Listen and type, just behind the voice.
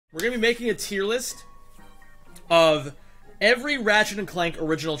We're going to be making a tier list of every Ratchet and Clank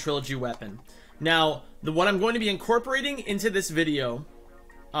original trilogy weapon. Now, what I'm going to be incorporating into this video,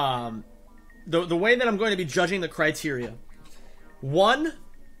 the way that I'm going to be judging the criteria. 1,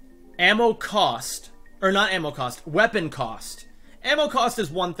 ammo cost. Or not ammo cost, weapon cost. Ammo cost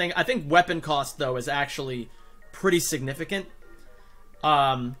is one thing. I think weapon cost, though, is actually pretty significant.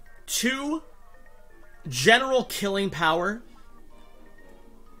 2, general killing power.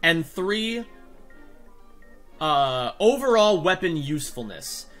 And 3, overall weapon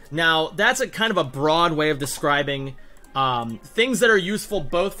usefulness. Now, that's a kind of a broad way of describing things that are useful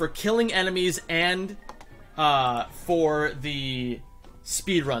both for killing enemies and for the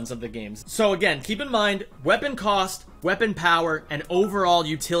speedruns of the games. So again, keep in mind, weapon cost, weapon power, and overall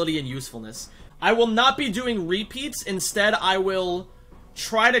utility and usefulness. I will not be doing repeats. Instead, I will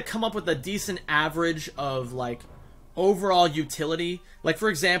try to come up with a decent average of, like, overall utility. Like, for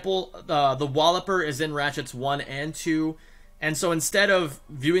example, the Walloper is in Ratchets 1 and 2, and so instead of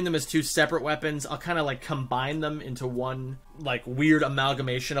viewing them as 2 separate weapons, I'll kind of, like, combine them into one, like, weird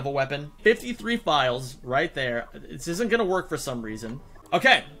amalgamation of a weapon. 53 files right there. This isn't gonna work for some reason.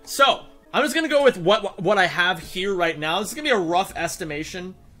 Okay, so I'm just gonna go with what I have here right now. This is gonna be a rough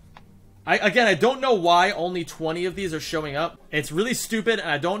estimation. Again, I don't know why only 20 of these are showing up. It's really stupid, and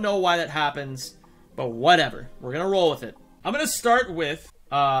I don't know why that happens. But whatever. We're gonna roll with it. I'm gonna start with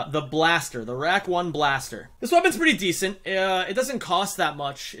the blaster, the Rack 1 blaster. This weapon's pretty decent. It doesn't cost that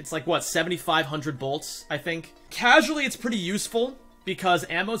much. It's like, what, 7,500 bolts, I think. Casually, it's pretty useful because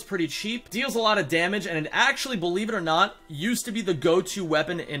ammo's pretty cheap, deals a lot of damage, and it actually, believe it or not, used to be the go-to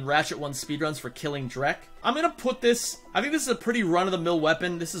weapon in Ratchet 1 speedruns for killing Drek. I'm gonna put this, I think this is a pretty run-of-the-mill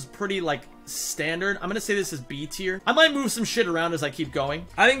weapon. This is pretty, like, standard. I'm gonna say this is B tier. I might move some shit around as I keep going.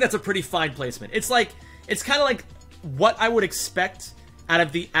 I think that's a pretty fine placement. It's like, it's kind of like what I would expect out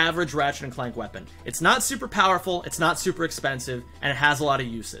of the average Ratchet and Clank weapon. It's not super powerful, it's not super expensive, and it has a lot of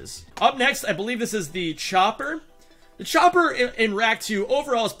uses. Up next, I believe this is the Chopper. The Chopper in Rack 2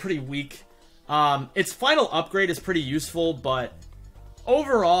 overall is pretty weak. Its final upgrade is pretty useful, but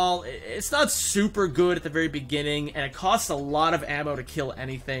overall, it's not super good at the very beginning, and it costs a lot of ammo to kill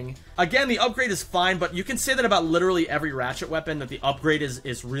anything. Again, the upgrade is fine, but you can say that about literally every Ratchet weapon, that the upgrade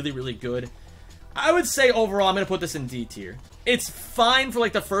is really, really good. I would say overall, I'm going to put this in D tier. It's fine for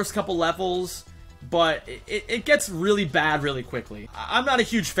like the first couple levels, but it gets really bad really quickly. I'm not a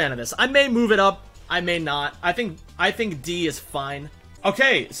huge fan of this. I may move it up, I may not. I think D is fine.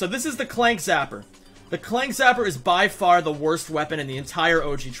 Okay, so this is the Clank Zapper. The Clank Zapper is by far the worst weapon in the entire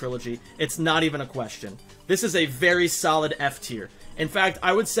OG trilogy. It's not even a question. This is a very solid F tier. In fact,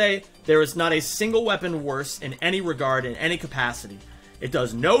 I would say there is not a single weapon worse in any regard, in any capacity. It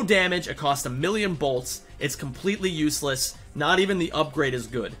does no damage, it costs 1,000,000 bolts, it's completely useless, not even the upgrade is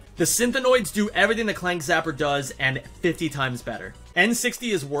good. The Synthenoids do everything the Clank Zapper does, and 50 times better.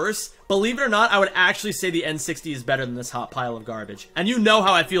 N60 is worse. Believe it or not, I would actually say the N60 is better than this hot pile of garbage. And you know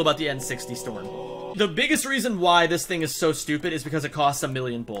how I feel about the N60 Storm. The biggest reason why this thing is so stupid is because it costs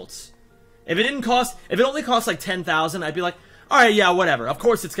 1,000,000 bolts. If it only costs like 10,000, I'd be like, alright, yeah, whatever. Of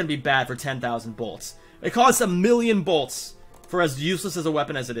course it's gonna be bad for 10,000 bolts. It costs 1,000,000 bolts. For as useless as a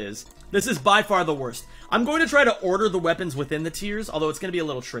weapon as it is. This is by far the worst. I'm going to try to order the weapons within the tiers, although it's going to be a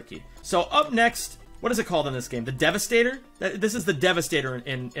little tricky. So up next, what is it called in this game? The Devastator? This is the Devastator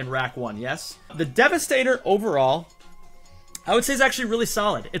in Rack 1, yes? The Devastator overall, I would say is actually really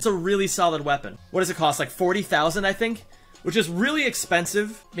solid. It's a really solid weapon. What does it cost? Like 40,000, I think? Which is really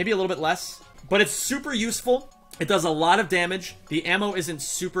expensive, maybe a little bit less. But it's super useful. It does a lot of damage. The ammo isn't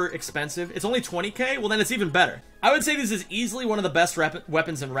super expensive. It's only 20k? Well, then it's even better. I would say this is easily one of the best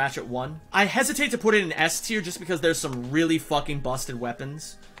weapons in Ratchet 1. I hesitate to put it in S tier just because there's some really fucking busted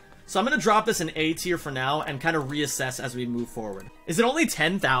weapons. So I'm going to drop this in A tier for now and kind of reassess as we move forward. Is it only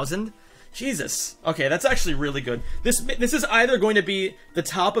 10,000? Jesus. Okay, that's actually really good. This is either going to be the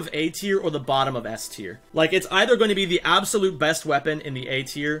top of A tier or the bottom of S tier. Like, it's either going to be the absolute best weapon in the A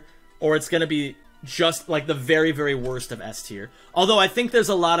tier, or it's going to be just like the very, very worst of S tier. Although I think there's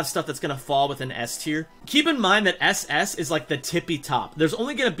a lot of stuff that's gonna fall within S tier. Keep in mind that SS is like the tippy top. There's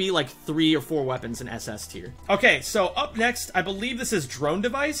only gonna be like 3 or 4 weapons in SS tier. Okay, so up next, I believe this is Drone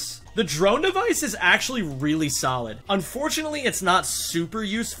Device. The Drone Device is actually really solid. Unfortunately, it's not super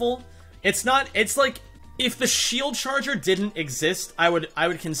useful. It's like, if the shield charger didn't exist, I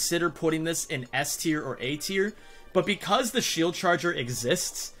would consider putting this in S tier or A tier. But because the shield charger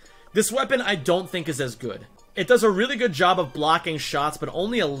exists, this weapon I don't think is as good. It does a really good job of blocking shots, but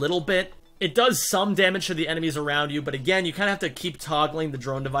only a little bit. It does some damage to the enemies around you, but again, you kind of have to keep toggling the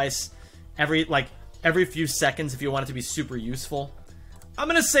drone device every few seconds if you want it to be super useful. I'm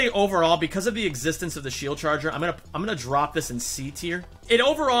gonna say overall, because of the existence of the shield charger, I'm gonna drop this in C tier. It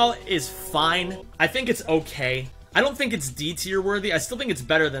overall is fine. I think it's okay. I don't think it's D tier worthy. I still think it's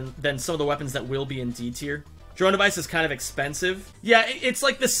better than some of the weapons that will be in D tier. Drone device is kind of expensive. Yeah, it's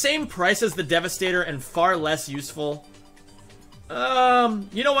like the same price as the Devastator and far less useful. You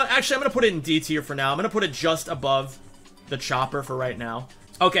know what? Actually, I'm gonna put it in D tier for now. I'm gonna put it just above the chopper for right now.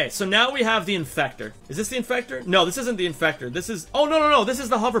 Okay, so now we have the Infector. Is this the Infector? No, this isn't the Infector. This is... Oh, no. This is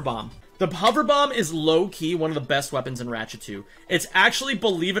the Hoverbomb. The Hoverbomb is low-key one of the best weapons in Ratchet 2. It's actually,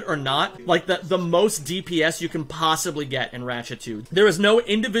 believe it or not, like the most DPS you can possibly get in Ratchet 2. There is no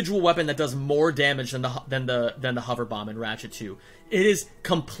individual weapon that does more damage than the Hoverbomb in Ratchet 2. It is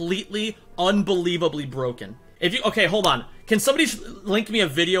completely, unbelievably broken. If you... Okay, hold on. Can somebody link me a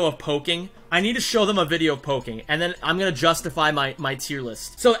video of poking? I need to show them a video of poking, and then I'm gonna justify my tier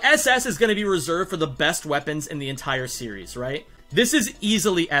list. So SS is gonna be reserved for the best weapons in the entire series, right? This is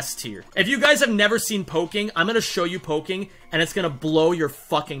easily S tier. If you guys have never seen poking, I'm gonna show you poking, and it's gonna blow your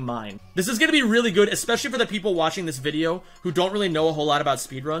fucking mind. This is gonna be really good, especially for the people watching this video who don't really know a whole lot about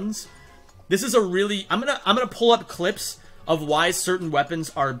speedruns. This is a really... I'm gonna pull up clips of why certain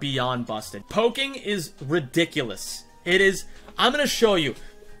weapons are beyond busted. Poking is ridiculous. It is... I'm gonna show you.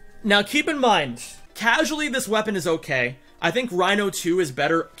 Now, keep in mind, casually, this weapon is okay. I think RYNO 2 is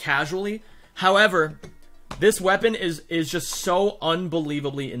better casually. However, this weapon is just so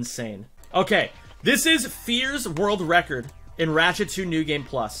unbelievably insane. Okay, this is Fear's world record in Ratchet 2 New Game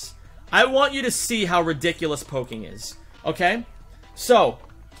Plus. I want you to see how ridiculous poking is, okay? So,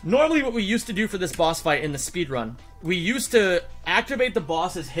 normally what we used to do for this boss fight in the speedrun, we used to activate the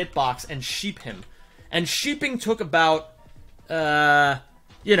boss's hitbox and sheep him. And sheeping took about,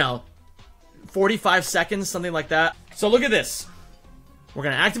 you know, 45 seconds, something like that. So look at this. We're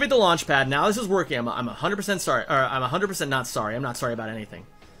going to activate the launch pad. Now this is working. I'm 100% sorry. Or I'm 100% not sorry. I'm not sorry about anything.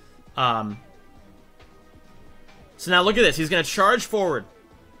 So now look at this. He's going to charge forward.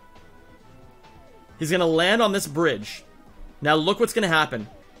 He's going to land on this bridge. Now look what's going to happen.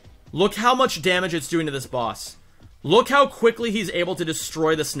 Look how much damage it's doing to this boss. Look how quickly he's able to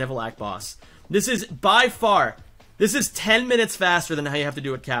destroy the Snivelac boss. This is by far... This is 10 minutes faster than how you have to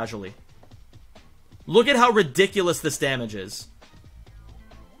do it casually. Look at how ridiculous this damage is.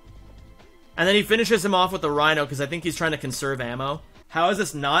 And then he finishes him off with the RYNO because I think he's trying to conserve ammo. How is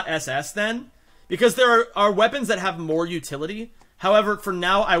this not SS then? Because there are weapons that have more utility. However, for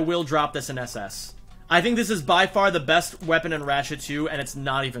now, I will drop this in SS. I think this is by far the best weapon in Ratchet 2, and it's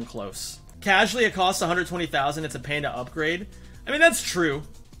not even close. Casually, it costs 120,000. It's a pain to upgrade. I mean, that's true.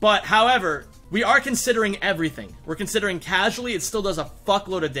 But, however... We are considering everything. We're considering casually, it still does a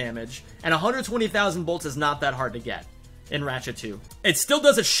fuckload of damage, and 120,000 bolts is not that hard to get in Ratchet 2. It still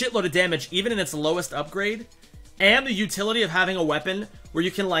does a shitload of damage, even in its lowest upgrade, and the utility of having a weapon where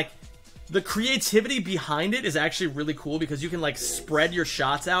you can, like, the creativity behind it is actually really cool because you can, like, spread your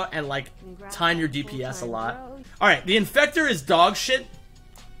shots out and, like, time your DPS a lot. Alright, the Infector is dog shit.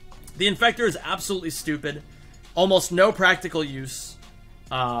 The Infector is absolutely stupid. Almost no practical use.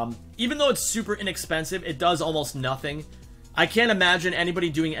 Even though it's super inexpensive, it does almost nothing. I can't imagine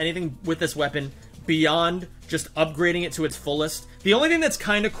anybody doing anything with this weapon beyond just upgrading it to its fullest. The only thing that's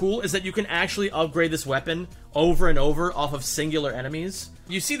kind of cool is that you can actually upgrade this weapon over and over off of singular enemies.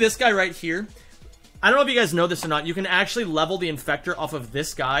 You see this guy right here? I don't know if you guys know this or not. You can actually level the Infector off of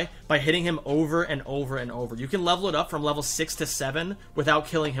this guy by hitting him over and over and over. You can level it up from level 6 to 7 without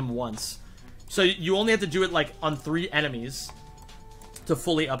killing him once. So you only have to do it like on 3 enemies to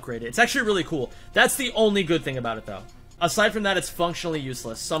fully upgrade it. It's actually really cool. That's the only good thing about it, though. Aside from that, it's functionally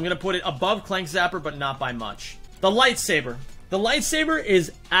useless. So I'm going to put it above Clank Zapper, but not by much. The Lightsaber. The Lightsaber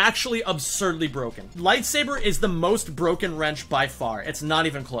is actually absurdly broken. Lightsaber is the most broken wrench by far. It's not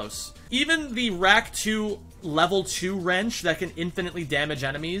even close. Even the Rack 2 level 2 wrench that can infinitely damage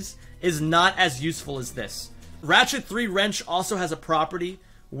enemies is not as useful as this. Ratchet 3 wrench also has a property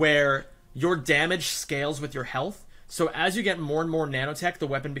where your damage scales with your health. So as you get more and more nanotech, the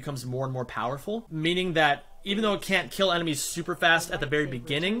weapon becomes more and more powerful, meaning that even though it can't kill enemies super fast at the very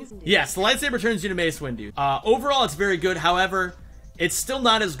beginning, yes, the Lightsaber turns you to Mace Windu. Overall, it's very good. However, it's still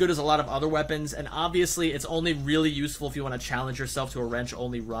not as good as a lot of other weapons, and obviously, it's only really useful if you want to challenge yourself to a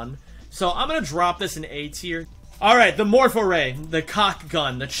wrench-only run. So I'm going to drop this in A tier. Alright, the Morph O Ray, the cock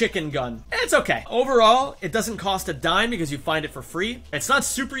gun, the chicken gun. It's okay. Overall, it doesn't cost a dime because you find it for free. It's not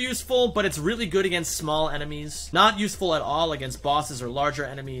super useful, but it's really good against small enemies. Not useful at all against bosses or larger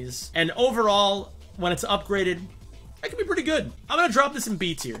enemies. And overall, when it's upgraded, it can be pretty good. I'm gonna drop this in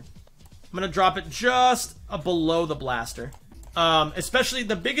B tier. I'm gonna drop it just below the blaster. Especially,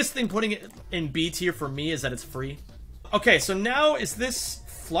 the biggest thing putting it in B tier for me is that it's free. Okay, so now is this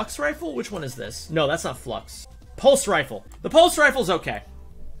Flux rifle? Which one is this? No, that's not Flux. Pulse rifle. The pulse rifle's okay.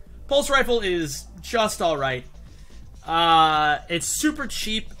 Pulse rifle is just alright. It's super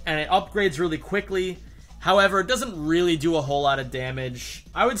cheap and it upgrades really quickly. However, it doesn't really do a whole lot of damage.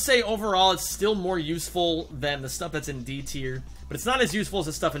 I would say overall it's still more useful than the stuff that's in D tier, but it's not as useful as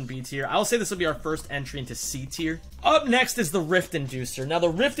the stuff in B tier. I will say this will be our first entry into C tier. Up next is the Rift Inducer. Now the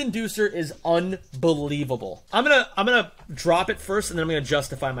Rift Inducer is unbelievable. I'm gonna drop it first and then I'm gonna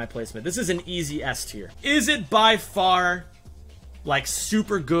justify my placement. This is an easy S tier. Is it by far like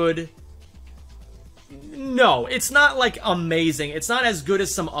super good? No, it's not like amazing. It's not as good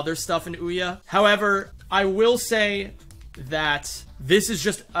as some other stuff in Ouya. However, I will say that this is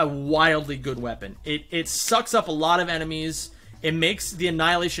just a wildly good weapon. It sucks up a lot of enemies. It makes the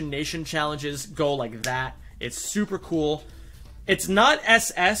Annihilation Nation challenges go like that. It's super cool. It's not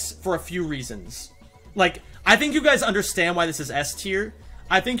SS for a few reasons. Like, I think you guys understand why this is S tier.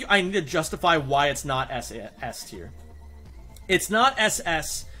 I think I need to justify why it's not S tier. It's not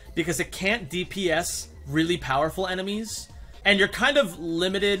SS because it can't DPS really powerful enemies, and you're kind of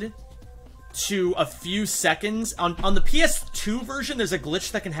limited to a few seconds. On the PS2 version, there's a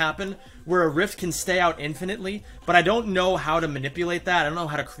glitch that can happen where a rift can stay out infinitely, but I don't know how to manipulate that. I don't know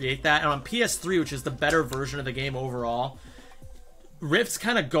how to create that. And on PS3, which is the better version of the game overall, rifts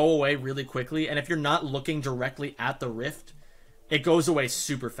kind of go away really quickly, and if you're not looking directly at the rift, it goes away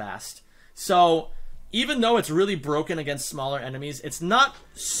super fast. So even though it's really broken against smaller enemies, it's not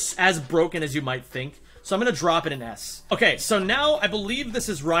as broken as you might think. So I'm going to drop it in S. Okay, so now I believe this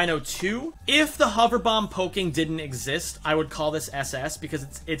is RYNO 2. If the Hoverbomb poking didn't exist, I would call this SS because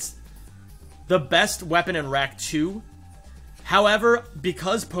it's the best weapon in Rack 2. However,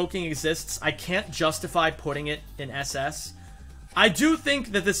 because poking exists, I can't justify putting it in SS. I do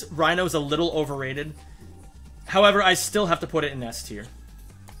think that this RYNO is a little overrated. However, I still have to put it in S tier.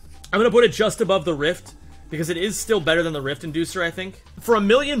 I'm going to put it just above the Rift because it is still better than the Rift Inducer, I think. For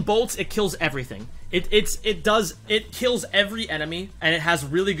 1,000,000 bolts, it kills everything. It kills every enemy, and it has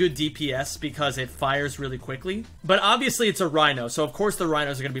really good DPS because it fires really quickly. But obviously it's a RYNO, so of course the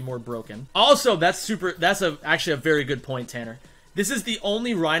RYNOs are going to be more broken. Also, that's actually a very good point, Tanner. This is the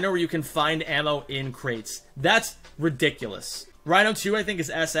only RYNO where you can find ammo in crates. That's ridiculous. RYNO 2, I think, is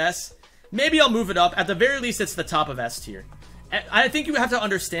SS. Maybe I'll move it up. At the very least, it's the top of S tier. I think you have to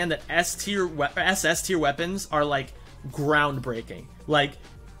understand that SS tier weapons are like groundbreaking. Like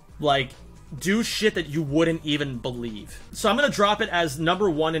do shit that you wouldn't even believe. So I'm gonna drop it as number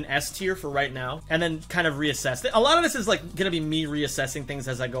 1 in S tier for right now, and then kind of reassess it. A lot of this is like gonna be me reassessing things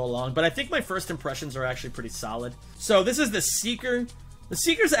as I go along, but I think my first impressions are actually pretty solid. So this is the Seeker. The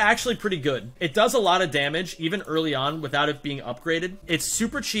Seeker's actually pretty good. It does a lot of damage, even early on, without it being upgraded. It's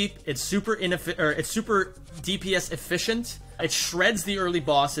super cheap, it's super DPS efficient, it shreds the early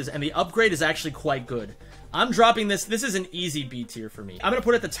bosses, and the upgrade is actually quite good. I'm dropping this. This is an easy B tier for me. I'm going to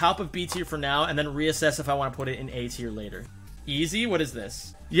put it at the top of B tier for now, and then reassess if I want to put it in A tier later. Easy? What is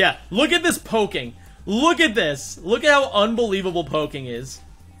this? Yeah, look at this poking. Look at this. Look at how unbelievable poking is.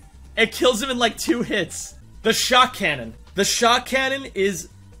 It kills him in like 2 hits. The Shock Cannon. The Shock Cannon is,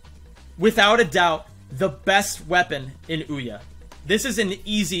 without a doubt, the best weapon in Ouya. This is an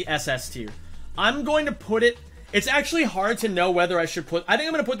easy SS tier. I'm going to put it... It's actually hard to know whether I should put... I think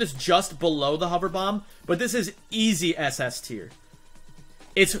I'm going to put this just below the Hoverbomb, but this is easy SS tier.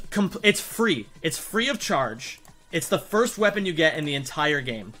 It's free. It's free of charge. It's the first weapon you get in the entire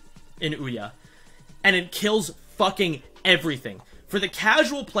game in Ouya. And it kills fucking everything. For the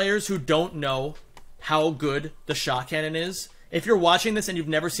casual players who don't know how good the Shock Cannon is, if you're watching this and you've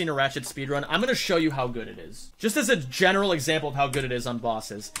never seen a Ratchet speedrun, I'm going to show you how good it is. Just as a general example of how good it is on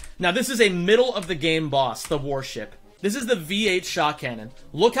bosses. Now, this is a middle-of-the-game boss, the Warship. This is the V8 Shock Cannon.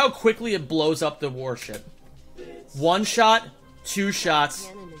 Look how quickly it blows up the Warship. 1 shot, 2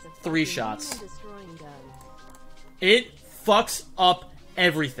 shots, 3 shots. It fucks up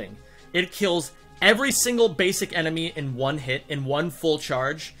everything. It kills every single basic enemy in 1 hit, in 1 full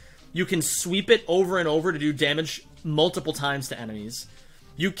charge. You can sweep it over and over to do damage multiple times to enemies.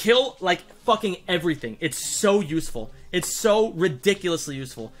 You kill, like, fucking everything. It's so useful. It's so ridiculously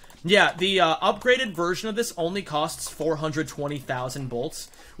useful. Yeah, the upgraded version of this only costs 420,000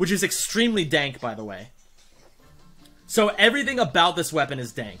 bolts, which is extremely dank, by the way. So everything about this weapon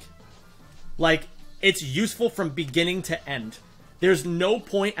is dank. Like, it's useful from beginning to end. There's no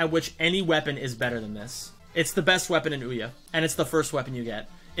point at which any weapon is better than this. It's the best weapon in Ouya, and it's the first weapon you get.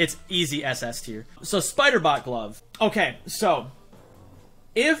 It's easy SS tier. So, Spiderbot Glove. Okay, so,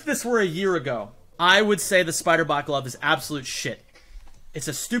 if this were a year ago, I would say the Spiderbot Glove is absolute shit. It's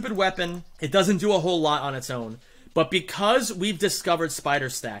a stupid weapon. It doesn't do a whole lot on its own. But because we've discovered spider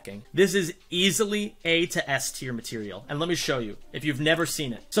stacking, this is easily A to S tier material. And let me show you, if you've never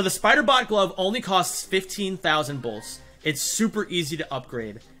seen it. So the Spiderbot glove only costs 15,000 bolts. It's super easy to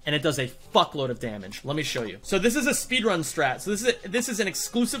upgrade, and it does a fuckload of damage. Let me show you. So this is a speedrun strat. So this is an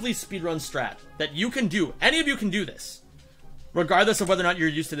exclusively speedrun strat that you can do. Any of you can do this, regardless of whether or not you're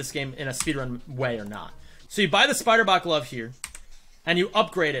used to this game in a speedrun way or not. So you buy the Spiderbot glove here, and you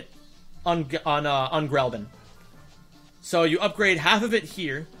upgrade it on Grelbin. So you upgrade half of it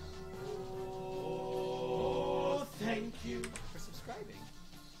here. Oh, thank you for subscribing.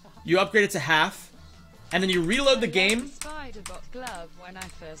 You upgrade it to half, and then you reload the game. Spiderbot glove when I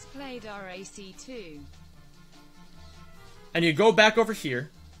first played RAC2. And you go back over here.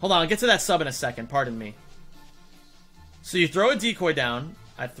 Hold on, I'll get to that sub in a second, pardon me. So you throw a decoy down.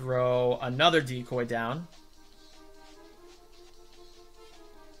 I throw another decoy down.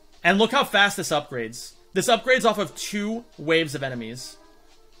 And look how fast this upgrades. This upgrades off of 2 waves of enemies.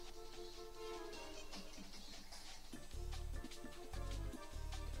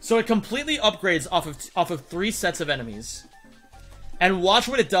 So it completely upgrades off of 3 sets of enemies. And watch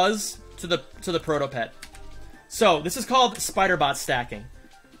what it does to the Protopet. So this is called Spiderbot stacking.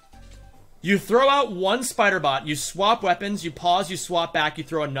 You throw out 1 Spiderbot, you swap weapons, you pause, you swap back, you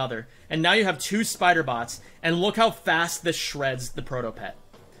throw another. And now you have 2 Spiderbots, and look how fast this shreds the Protopet.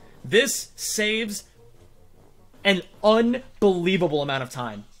 This saves an unbelievable amount of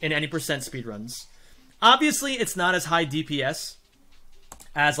time in any percent speedruns. Obviously, it's not as high DPS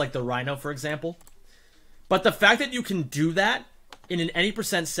as like the RYNO, for example. But the fact that you can do that in an any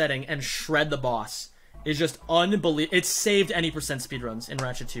percent setting and shred the boss is just unbelievable. It saved any percent speedruns in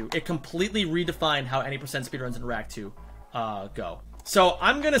Ratchet 2. It completely redefined how any percent speedruns in Rack 2 go. So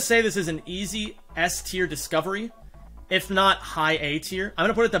I'm going to say this is an easy S tier discovery, if not high A tier. I'm going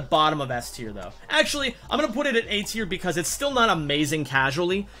to put it at the bottom of S tier, though. Actually, I'm going to put it at A tier because it's still not amazing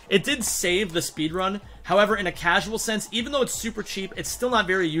casually. It did save the speedrun. However, in a casual sense, even though it's super cheap, it's still not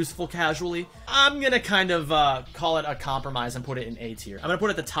very useful casually. I'm going to kind of call it a compromise and put it in A tier. I'm going to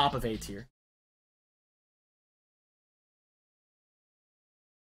put it at the top of A tier.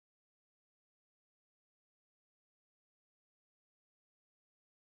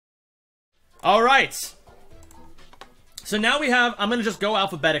 Alright. So now we have, I'm going to just go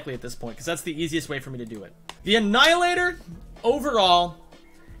alphabetically at this point, because that's the easiest way for me to do it. The Annihilator, overall,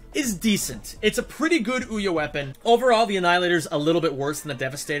 is decent. It's a pretty good Ouya weapon. Overall, the Annihilator's a little bit worse than the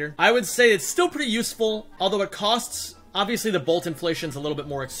Devastator. I would say it's still pretty useful, although it costs, obviously the bolt inflation's a little bit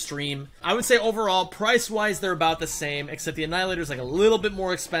more extreme. I would say overall, price-wise, they're about the same, except the Annihilator's like a little bit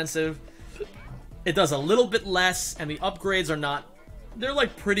more expensive. It does a little bit less, and the upgrades are not, they're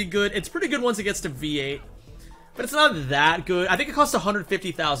like pretty good. It's pretty good once it gets to V8. But it's not that good. I think it costs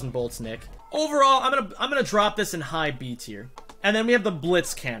 150,000 bolts, Nick. Overall, I'm gonna drop this in high B tier. And then we have the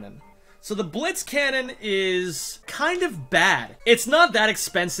Blitz Cannon. So the Blitz Cannon is kind of bad. It's not that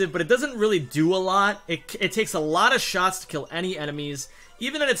expensive, but it doesn't really do a lot. It takes a lot of shots to kill any enemies.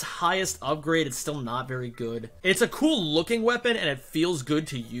 Even at its highest upgrade, it's still not very good. It's a cool looking weapon and it feels good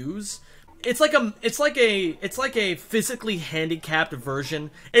to use. It's like a physically handicapped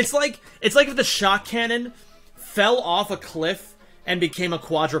version. It's like if the shock cannon fell off a cliff and became a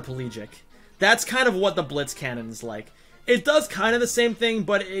quadriplegic. That's kind of what the Blitz Cannon is like. It does kind of the same thing,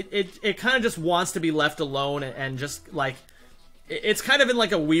 but it kind of just wants to be left alone and just like, it's kind of in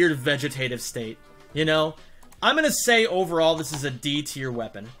like a weird vegetative state, you know? I'm gonna say overall this is a D tier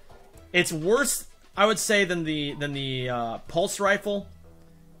weapon. It's worse, I would say, than the pulse rifle.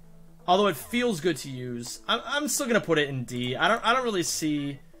 Although it feels good to use, I'm still gonna put it in D. I don't really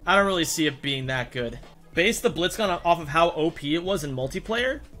see it being that good. Base the Blitz gun off of how OP it was in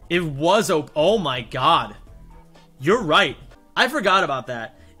multiplayer. It was OP. Oh my god. You're right. I forgot about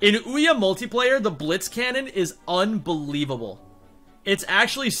that. In Ouya multiplayer, the Blitz Cannon is unbelievable. It's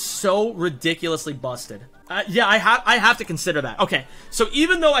actually so ridiculously busted. Yeah, I have to consider that. Okay, so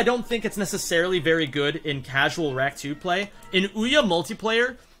even though I don't think it's necessarily very good in casual Rack 2 play, in Ouya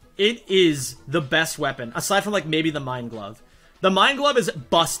multiplayer, it is the best weapon, aside from like maybe the Mind Glove. The Mind Glove is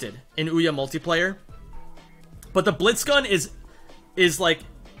busted in Ouya multiplayer. But the Blitz gun is like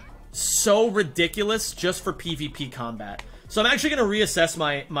so ridiculous just for PvP combat. So I'm actually going to reassess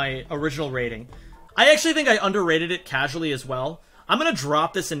my original rating. I actually think I underrated it casually as well. I'm going to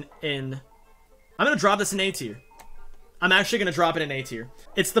drop this in I'm going to drop this in A tier. I'm actually going to drop it in A tier.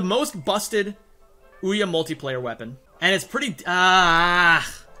 It's the most busted Ouya multiplayer weapon. And it's pretty I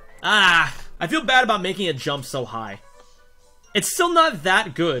feel bad about making it jump so high. It's still not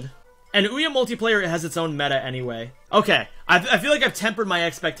that good. And Ouya multiplayer has its own meta anyway. Okay, I feel like I've tempered my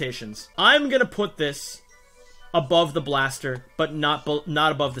expectations. I'm gonna put this above the blaster, but not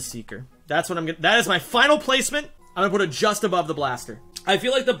above the seeker. That's what I'm gonna. That is my final placement. I'm gonna put it just above the blaster. I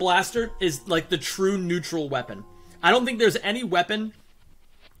feel like the blaster is like the true neutral weapon. I don't think there's any weapon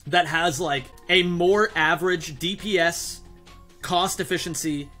that has like a more average DPS, cost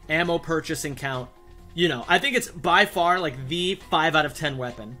efficiency, ammo purchasing count. You know, I think it's by far like the 5 out of 10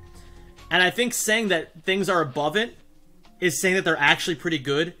 weapon. And I think saying that things are above it is saying that they're actually pretty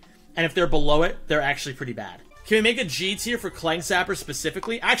good. And if they're below it, they're actually pretty bad. Can we make a G tier for Clank Zapper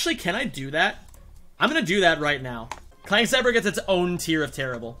specifically? Actually, can I do that? I'm gonna do that right now. Clank Zapper gets its own tier of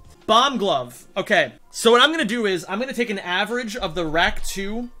terrible. Bomb Glove. Okay, so what I'm gonna do is I'm gonna take an average of the Rack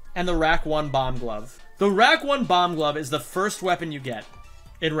 2 and the Rack 1 Bomb Glove. The Rack 1 Bomb Glove is the first weapon you get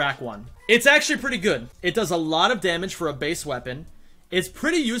in Rack 1. It's actually pretty good. It does a lot of damage for a base weapon. It's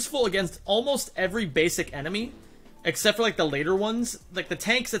pretty useful against almost every basic enemy, except for like the later ones. Like the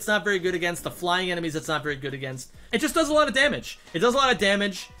tanks, it's not very good against. The flying enemies, it's not very good against. It just does a lot of damage. It does a lot of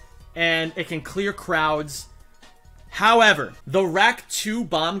damage, and it can clear crowds. However, the Rack 2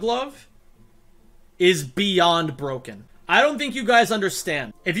 Bomb Glove is beyond broken. I don't think you guys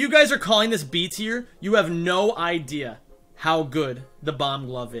understand. If you guys are calling this B tier, you have no idea how good the Bomb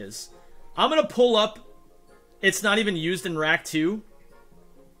Glove is. I'm gonna pull up. It's not even used in Rack 2.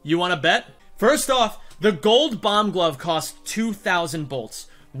 You wanna bet? First off, the gold Bomb Glove costs 2,000 bolts.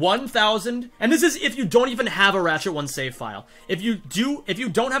 1,000, and this is if you don't even have a Ratchet 1 save file. If you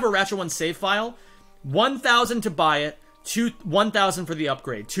don't have a Ratchet 1 save file, 1,000 to buy it, 1,000 for the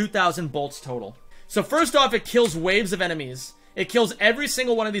upgrade, 2,000 bolts total. So first off, it kills waves of enemies. It kills every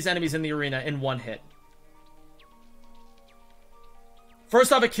single one of these enemies in the arena in one hit.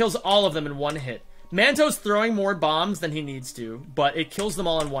 First off, it kills all of them in one hit. Manto's throwing more bombs than he needs to, but it kills them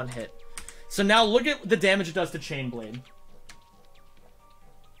all in one hit. So now look at the damage it does to Chainblade.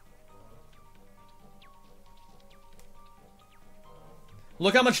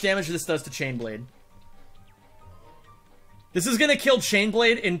 Look how much damage this does to Chainblade. This is gonna kill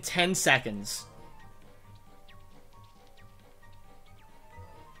Chainblade in 10 seconds.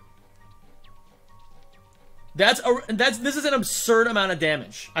 This is an absurd amount of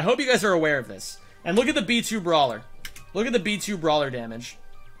damage. I hope you guys are aware of this. And look at the B2 Brawler. Look at the B2 Brawler damage.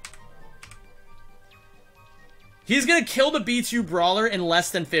 He's gonna kill the B2 Brawler in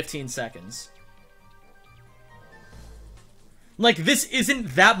less than 15 seconds. Like, this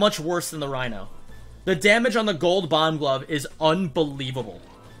isn't that much worse than the RYNO. The damage on the gold Bomb Glove is unbelievable.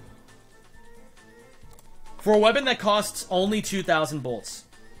 For a weapon that costs only 2,000 bolts.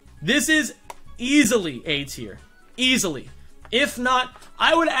 This is easily A tier. Easily. If not,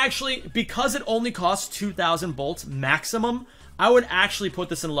 I would actually, because it only costs 2,000 bolts maximum, I would actually put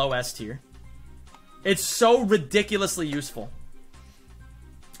this in low S tier. It's so ridiculously useful.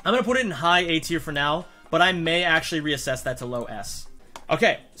 I'm going to put it in high A tier for now, but I may actually reassess that to low S.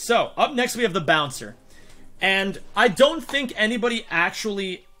 Okay, so up next we have the Bouncer. And I don't think anybody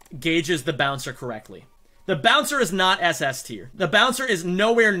actually gauges the Bouncer correctly. The Bouncer is not SS tier. The Bouncer is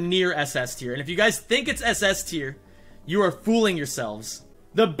nowhere near SS tier. And if you guys think it's SS tier, you are fooling yourselves.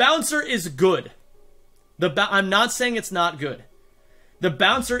 The Bouncer is good. I'm not saying it's not good. The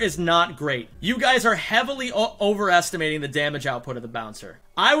Bouncer is not great. You guys are heavily overestimating the damage output of the Bouncer.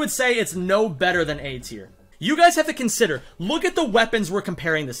 I would say it's no better than A tier. You guys have to consider, look at the weapons we're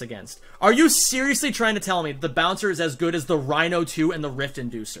comparing this against. Are you seriously trying to tell me that the Bouncer is as good as the RYNO 2 and the Rift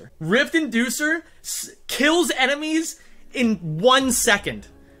Inducer? Rift Inducer kills enemies in 1 second.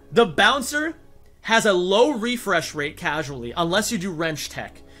 The Bouncer has a low refresh rate casually, unless you do wrench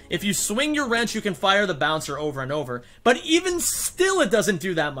tech. If you swing your wrench, you can fire the Bouncer over and over, but even still it doesn't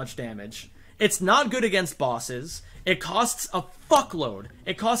do that much damage. It's not good against bosses. It costs a fuckload.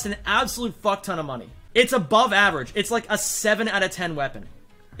 It costs an absolute fuck ton of money. It's above average. It's like a 7 out of 10 weapon.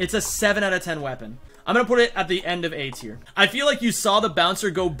 It's a 7 out of 10 weapon. I'm gonna put it at the end of A tier. I feel like you saw the Bouncer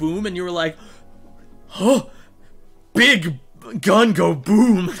go boom and you were like, oh, big gun go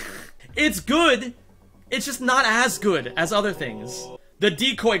boom. It's good. It's just not as good as other things. The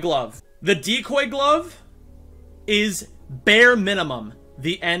Decoy Glove. The Decoy Glove is bare minimum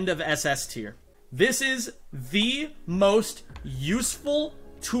the end of SS tier. This is the most useful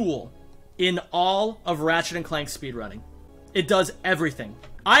tool in all of Ratchet and Clank speedrunning. It does everything.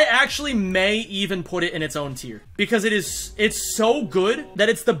 I actually may even put it in its own tier because it's so good that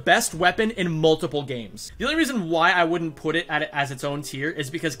it's the best weapon in multiple games. The only reason why I wouldn't put it as its own tier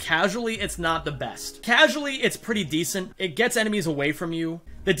is because casually it's not the best. Casually it's pretty decent. It gets enemies away from you.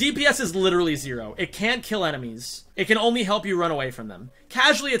 The DPS is literally 0. It can't kill enemies. It can only help you run away from them.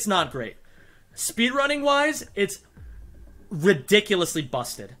 Casually it's not great. Speedrunning wise, it's ridiculously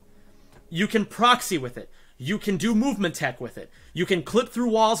busted. You can proxy with it. You can do movement tech with it. You can clip through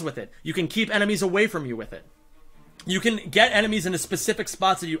walls with it. You can keep enemies away from you with it. You can get enemies into specific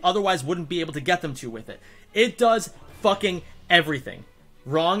spots that you otherwise wouldn't be able to get them to with it. It does fucking everything.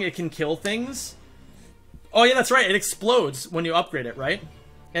 Wrong, it can kill things. Oh yeah, that's right, it explodes when you upgrade it, right?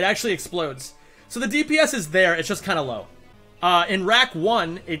 It actually explodes. So the DPS is there, it's just kind of low. In Rack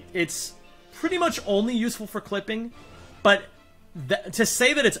 1, it's pretty much only useful for clipping, but to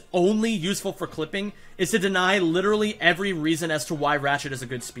say that it's only useful for clipping is to deny literally every reason as to why Ratchet is a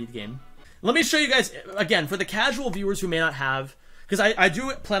good speed game. Let me show you guys, again, for the casual viewers who may not have, because I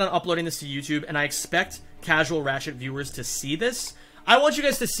do plan on uploading this to YouTube, and I expect casual Ratchet viewers to see this. I want you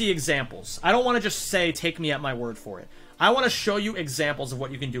guys to see examples. I don't want to just say, take me at my word for it. I want to show you examples of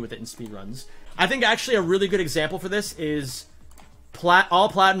what you can do with it in speedruns. I think actually a really good example for this is all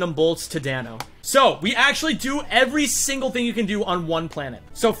platinum bolts to Dano. So, we actually do every single thing you can do on one planet.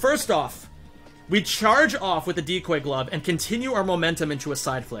 So first off, we charge off with the Decoy Glove and continue our momentum into a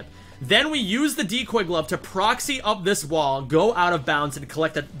side flip. Then we use the Decoy Glove to proxy up this wall, go out of bounds, and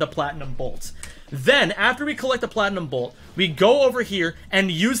collect the Platinum Bolt. Then, after we collect the Platinum Bolt, we go over here and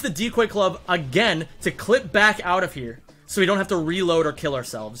use the Decoy Glove again to clip back out of here, so we don't have to reload or kill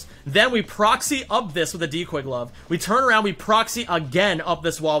ourselves. Then we proxy up this with a Decoy Glove. We turn around, we proxy again up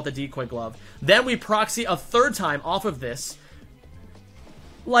this wall with a Decoy Glove. Then we proxy a third time off of this.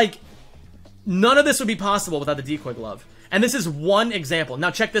 Like, none of this would be possible without the Decoy Glove. And this is one example.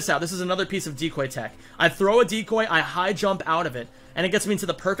 Now check this out. This is another piece of decoy tech. I throw a decoy, I high jump out of it, and it gets me into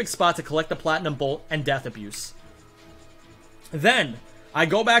the perfect spot to collect the Platinum Bolt and Death Abuse. Then, I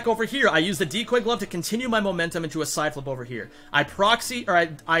go back over here. I use the Decoy Glove to continue my momentum into a side flip over here. I proxy, or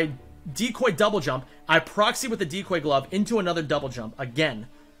I decoy double jump. I proxy with the Decoy Glove into another double jump again.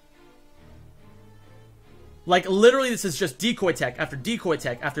 Like, literally, this is just decoy tech after decoy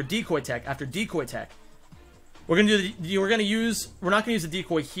tech after decoy tech after decoy tech. We're not gonna use the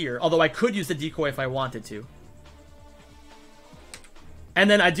decoy here, although I could use the decoy if I wanted to. And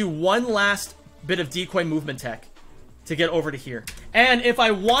then I do one last bit of decoy movement tech to get over to here. And if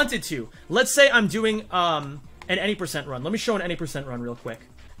I wanted to, let's say I'm doing an any percent run. Let me show an any percent run real quick.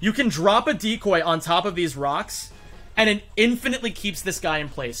 You can drop a decoy on top of these rocks, and it infinitely keeps this guy in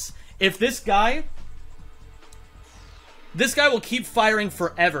place. If this guy will keep firing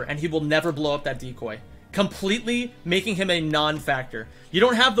forever, and he will never blow up that decoy, completely making him a non-factor. You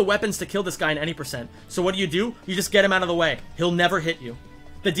don't have the weapons to kill this guy in any percent, so what do? You just get him out of the way. He'll never hit you.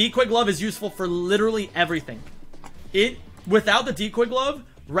 The Decoy Glove is useful for literally everything. Without the Decoy Glove,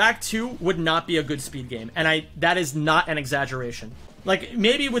 Rack 2 would not be a good speed game, and that is not an exaggeration. Like,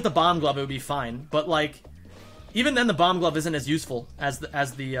 maybe with the Bomb Glove it would be fine, but like, even then the Bomb Glove isn't as useful as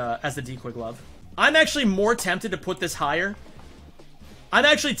the Decoy Glove. I'm actually more tempted to put this higher. I'm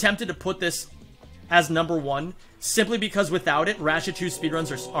actually tempted to put this as number 1, simply because without it, Ratchet 2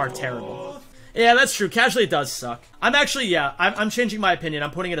 speedruns are terrible. Yeah, that's true. Casually, it does suck. I'm changing my opinion.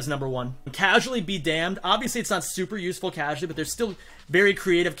 I'm putting it as number 1. Casually be damned. Obviously, it's not super useful casually, but there's still very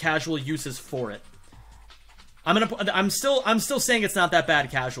creative casual uses for it. I'm still saying it's not that bad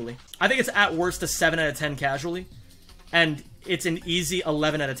casually. I think it's at worst a 7 out of 10 casually, and it's an easy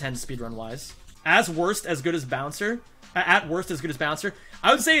 11 out of 10 speedrun wise. At worst, as good as Bouncer.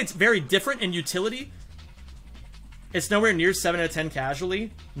 I would say it's very different in utility. It's nowhere near 7 out of 10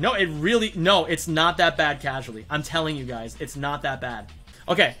 casually. No, it's not that bad casually. I'm telling you guys, it's not that bad.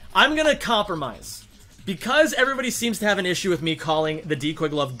 Okay, I'm gonna compromise. Because everybody seems to have an issue with me calling the Decoy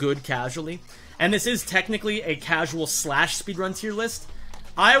Glove good casually, and this is technically a casual / speedrun tier list,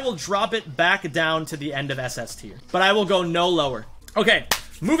 I will drop it back down to the end of SS tier. But I will go no lower. Okay,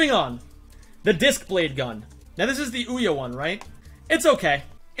 moving on. The Disc Blade Gun. Now this is the Ouya one, right? It's okay.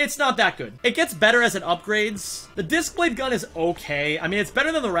 It's not that good. It gets better as it upgrades. The Disc Blade Gun is okay. I mean, it's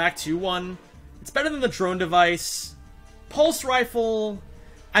better than the Rack 2 one. It's better than the drone device. Pulse Rifle,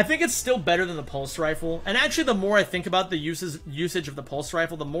 I think it's still better than the Pulse Rifle. And actually, the more I think about the usage of the Pulse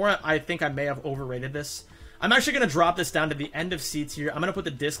Rifle, the more I think I may have overrated this. I'm actually going to drop this down to the end of C tier. I'm going to put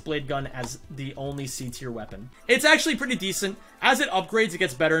the Disc Blade Gun as the only C tier weapon. It's actually pretty decent. As it upgrades, it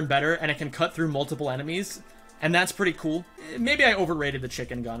gets better and better, and it can cut through multiple enemies. And that's pretty cool. Maybe I overrated the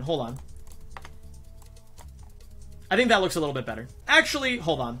chicken gun. Hold on. I think that looks a little bit better. Actually,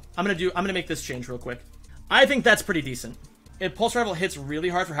 hold on. I'm gonna make this change real quick. I think that's pretty decent. Pulse Rifle hits really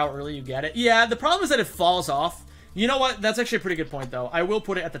hard for how early you get it. Yeah, the problem is that it falls off. You know what? That's actually a pretty good point, though. I will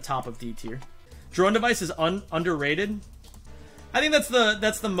put it at the top of D tier. Drone device is underrated. I think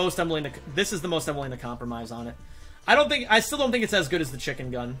that's the most I'm willing to. This is the most I'm willing to compromise on it. I still don't think it's as good as the chicken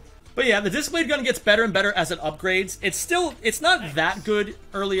gun. But yeah, the Disc Blade Gun gets better and better as it upgrades. It's not that good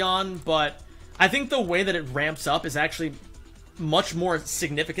early on, but I think the way that it ramps up is actually much more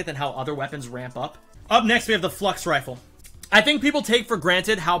significant than how other weapons ramp up. Up next, we have the Flux Rifle. I think people take for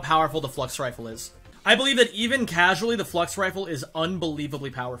granted how powerful the Flux Rifle is. I believe that even casually, the Flux Rifle is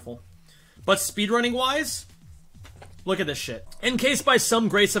unbelievably powerful. But speedrunning-wise, look at this shit. In case by some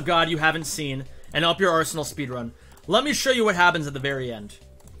grace of God you haven't seen an Up Your Arsenal speedrun, let me show you what happens at the very end.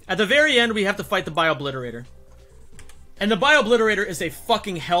 At the very end, we have to fight the Bio-Obliterator. And the Bio-Obliterator is a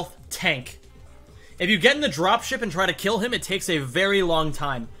fucking health tank. If you get in the dropship and try to kill him, it takes a very long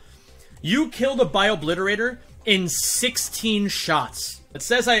time. You kill the Bio-Obliterator in 16 shots. It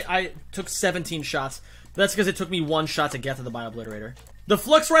says I took 17 shots. That's because it took me 1 shot to get to the Bio-Obliterator. The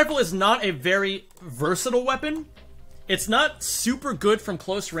Flux Rifle is not a very versatile weapon. It's not super good from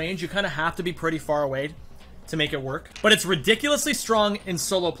close range. You kind of have to be pretty far away to make it work. But it's ridiculously strong in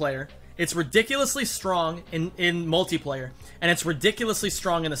solo player. It's ridiculously strong in multiplayer. And it's ridiculously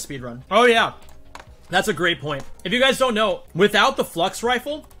strong in the speedrun. Oh yeah, that's a great point. If you guys don't know, without the Flux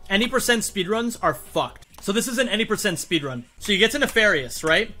Rifle, any percent speedruns are fucked. So this is an any percent speedrun. So you get to Nefarious,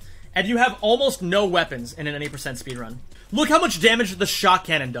 right? And you have almost no weapons in an any percent speedrun. Look how much damage the shot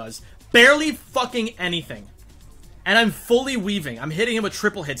cannon does. Barely fucking anything. And I'm fully weaving. I'm hitting him with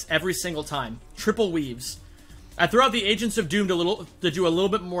triple hits every single time. Triple weaves. I throw out the Agents of Doom to do a little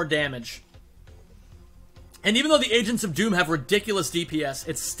bit more damage. And even though the Agents of Doom have ridiculous DPS,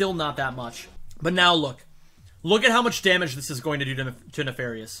 it's still not that much. But now look. Look at how much damage this is going to do to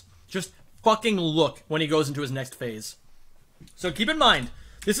Nefarious. Just fucking look when he goes into his next phase. So keep in mind,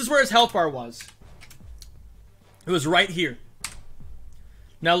 this is where his health bar was. It was right here.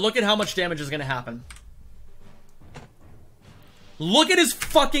 Now look at how much damage is going to happen. Look at his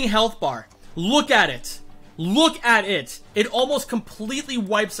fucking health bar. Look at it. Look at it. It almost completely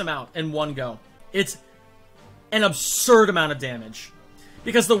wipes him out in one go. It's an absurd amount of damage.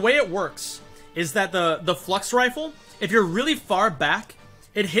 Because the way it works is that the Flux Rifle, if you're really far back,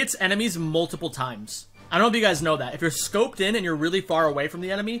 it hits enemies multiple times. I don't know if you guys know that. If you're scoped in and you're really far away from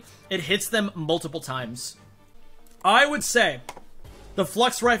the enemy, it hits them multiple times. I would say the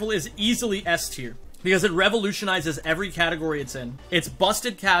Flux Rifle is easily S tier because it revolutionizes every category it's in. It's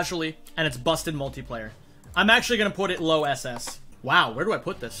busted casually and it's busted multiplayer. I'm actually going to put it low SS. Wow, where do I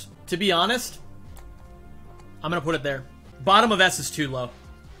put this? To be honest, I'm going to put it there. Bottom of S is too low.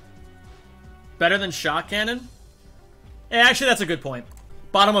 Better than Shot Cannon? Actually, that's a good point.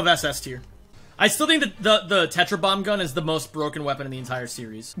 Bottom of SS tier. I still think that the Tetrabomb gun is the most broken weapon in the entire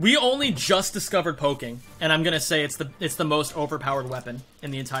series. We only just discovered poking, and I'm gonna say it's the most overpowered weapon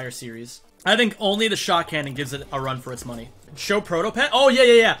in the entire series. I think only the shot cannon gives it a run for its money. Show Protopet? Oh,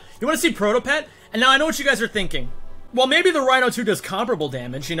 yeah. You wanna see Protopet? And now I know what you guys are thinking. Well, maybe the RYNO 2 does comparable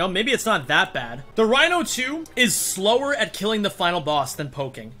damage, you know? Maybe it's not that bad. The RYNO 2 is slower at killing the final boss than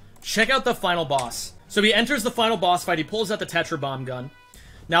poking. Check out the final boss. So he enters the final boss fight, he pulls out the Tetrabomb gun.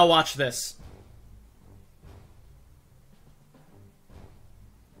 Now watch this.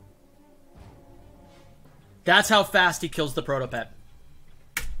 That's how fast he kills the Protopet.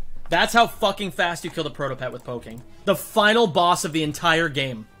 That's how fucking fast you kill the Protopet with poking. The final boss of the entire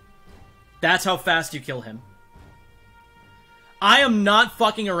game. That's how fast you kill him. I am not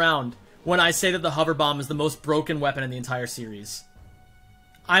fucking around when I say that the Hoverbomb is the most broken weapon in the entire series.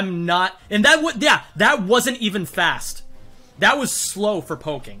 I'm not... And that wasn't even fast. That was slow for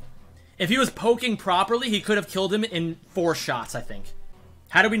poking. If he was poking properly, he could have killed him in 4 shots, I think.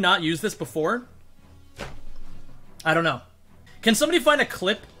 How did we not use this before? I don't know. Can somebody find a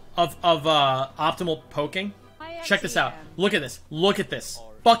clip of optimal poking? Check this out. Look at this. Look at this.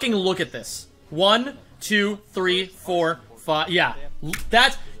 Fucking look at this. 1, 2, 3, 4, 5. Yeah.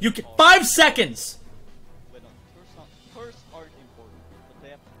 That's... 5 seconds!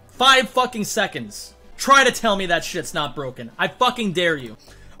 5 fucking seconds. Try to tell me that shit's not broken. I fucking dare you.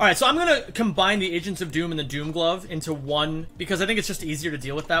 Alright, so I'm gonna combine the Agents of Doom and the Doom Glove into one, because I think it's just easier to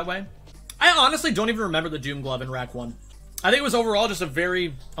deal with that way. I honestly don't even remember the Doom Glove in Rack 1. I think it was overall just a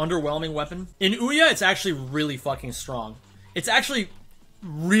very underwhelming weapon. In Ouya, it's actually really fucking strong. It's actually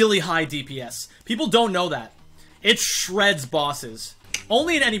really high DPS. People don't know that. It shreds bosses.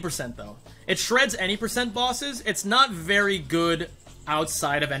 Only in any percent, though. It shreds any percent bosses. It's not very good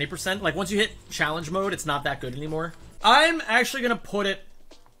outside of any percent. Like, once you hit challenge mode, it's not that good anymore. I'm actually gonna put it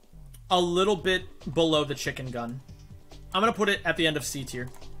a little bit below the chicken gun. I'm gonna put it at the end of C tier.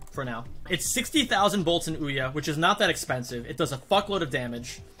 For now. It's 60,000 bolts in Ouya, which is not that expensive. It does a fuckload of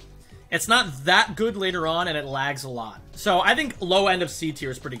damage. It's not that good later on, and it lags a lot. So I think low end of C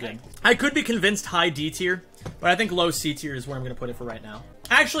tier is pretty good. I could be convinced high D tier, but I think low C tier is where I'm going to put it for right now.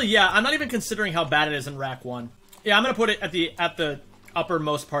 Actually, yeah, I'm not even considering how bad it is in Rack 1. Yeah, I'm going to put it at the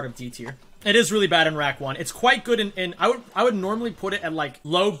uppermost part of D tier. It is really bad in rack 1. It's quite good in I would normally put it at like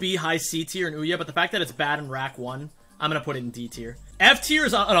low B, high C tier in Ouya, but the fact that it's bad in rack 1, I'm gonna put it in D tier. F tier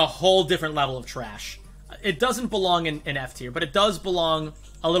is on a whole different level of trash. It doesn't belong in F tier, but it does belong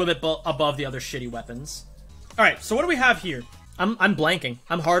a little bit above the other shitty weapons. Alright, so what do we have here? I'm blanking.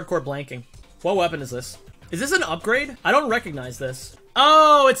 I'm hardcore blanking. What weapon is this? Is this an upgrade? I don't recognize this.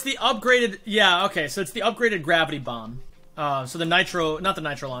 Oh, it's the upgraded... Yeah, okay, so it's the upgraded gravity bomb. So the nitro... Not the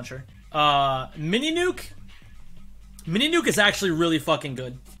nitro launcher. Mini nuke? Mini nuke is actually really fucking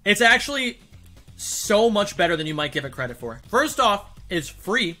good. It's actually so much better than you might give it credit for. First off, it's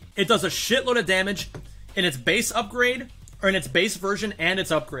free. It does a shitload of damage in its base upgrade, or in its base version and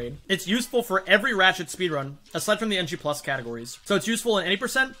its upgrade. It's useful for every Ratchet speedrun, aside from the NG Plus categories. So it's useful in any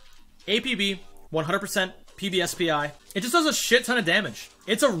percent, APB, 100%, PBSPI. It just does a shit ton of damage.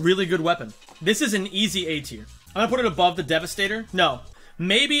 It's a really good weapon. This is an easy A tier. I'm gonna put it above the Devastator. No.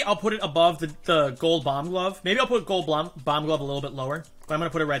 Maybe I'll put it above the Gold Bomb Glove. Maybe I'll put Gold Bomb Glove a little bit lower. But I'm gonna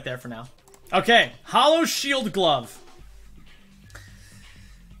put it right there for now. Okay, Hollow Shield Glove.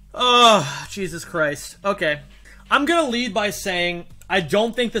 Oh, Jesus Christ. Okay. I'm gonna lead by saying I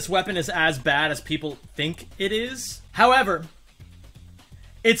don't think this weapon is as bad as people think it is. However,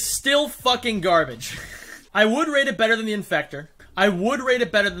 it's still fucking garbage. I would rate it better than the Infector. I would rate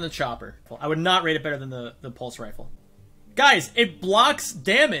it better than the Chopper. I would not rate it better than the Pulse Rifle. Guys, it blocks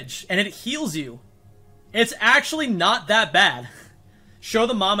damage and it heals you. It's actually not that bad. Show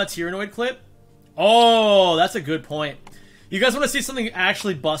the Mama Tyrannoid clip. Oh, that's a good point. You guys want to see something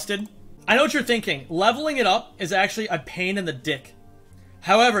actually busted? I know what you're thinking. Leveling it up is actually a pain in the dick.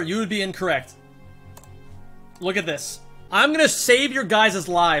 However, you would be incorrect. Look at this. I'm gonna save your guys'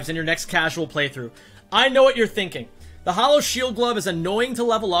 lives in your next casual playthrough. I know what you're thinking. The Hollow Shield Glove is annoying to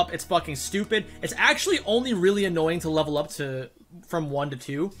level up. It's fucking stupid. It's actually only really annoying to level up from 1 to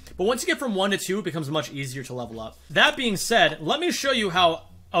 2. But once you get from 1 to 2, it becomes much easier to level up. That being said, let me show you how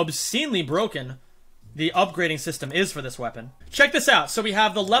obscenely broken the upgrading system is for this weapon. Check this out. So we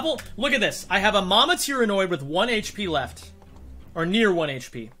have the level... Look at this. I have a Mama Tyrannoid with 1 HP left. Or near 1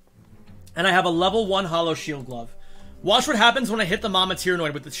 HP. And I have a level 1 Hollow Shield Glove. Watch what happens when I hit the Mama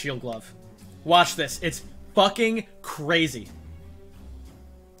Tyrannoid with the Shield Glove. Watch this. It's fucking crazy.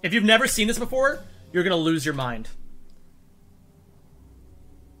 If you've never seen this before, you're gonna lose your mind.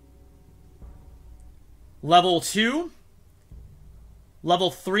 Level 2.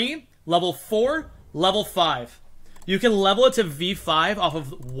 Level 3. Level 4. Level 5. You can level it to V5 off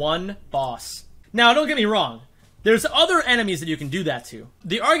of one boss. Now, don't get me wrong. There's other enemies that you can do that to.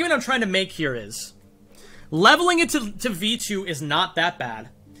 The argument I'm trying to make here is, leveling it to V2 is not that bad.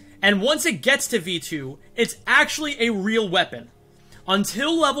 And once it gets to V2, it's actually a real weapon.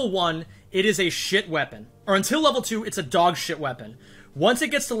 Until level 1, it is a shit weapon. Or until level 2, it's a dog shit weapon. Once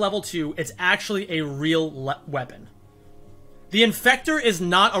it gets to level 2, it's actually a real weapon. The Infector is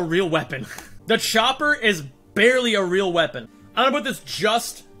not a real weapon. The Chopper is barely a real weapon. I'm gonna put this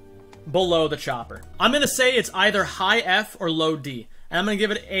just below the Chopper. I'm gonna say it's either high F or low D. And I'm gonna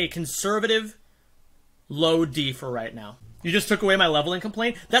give it a conservative low D for right now. You just took away my leveling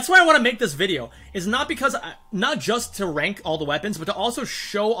complaint? That's why I want to make this video. Is not because, not just to rank all the weapons, but to also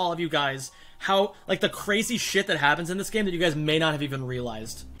show all of you guys how, like, the crazy shit that happens in this game that you guys may not have even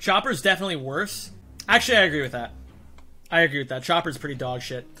realized. Chopper's definitely worse. Actually, I agree with that. I agree with that. Chopper's pretty dog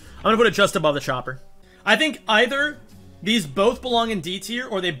shit. I'm gonna put it just above the Chopper. I think either these both belong in D tier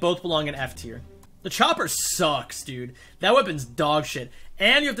or they both belong in F tier. The Chopper sucks, dude. That weapon's dog shit.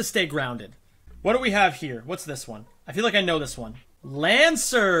 And you have to stay grounded. What do we have here? What's this one? I feel like I know this one.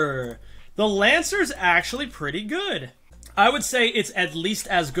 Lancer! The Lancer's actually pretty good. I would say it's at least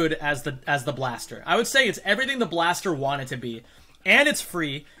as good as the Blaster. I would say it's everything the Blaster wanted to be. And it's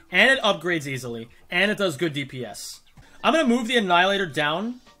free, and it upgrades easily, and it does good DPS. I'm gonna move the Annihilator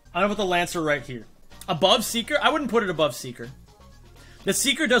down. I'm gonna put the Lancer right here. Above Seeker? I wouldn't put it above Seeker. The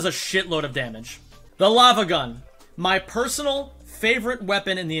Seeker does a shitload of damage. The Lava Gun. My personal favorite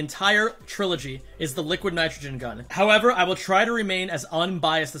weapon in the entire trilogy is the liquid nitrogen gun. However, I will try to remain as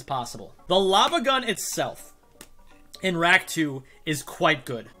unbiased as possible. The lava gun itself in Rack 2 is quite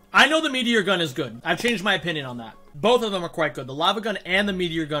good. I know the meteor gun is good. I've changed my opinion on that. Both of them are quite good. The lava gun and the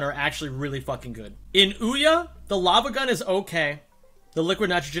meteor gun are actually really fucking good. In Ouya, the lava gun is okay. The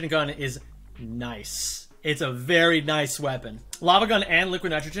liquid nitrogen gun is nice. It's a very nice weapon. Lava gun and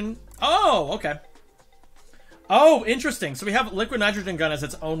liquid nitrogen. Oh, okay. Oh, interesting. So we have liquid nitrogen gun as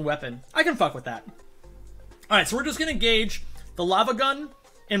its own weapon. I can fuck with that. Alright, so we're just gonna gauge the lava gun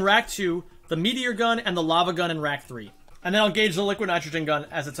in Rack 2, the meteor gun, and the lava gun in Rack 3. And then I'll gauge the liquid nitrogen gun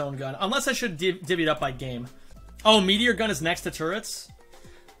as its own gun. Unless I should divvy it up by game. Oh, meteor gun is next to turrets?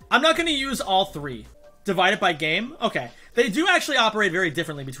 I'm not going to use all three. Divide it by game? Okay. They do actually operate very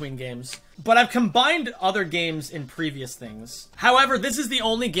differently between games, but I've combined other games in previous things. However, this is the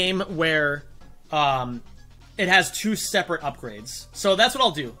only game where it has two separate upgrades. So that's what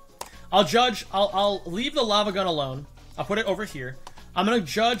I'll do. I'll leave the lava gun alone. I'll put it over here. I'm going to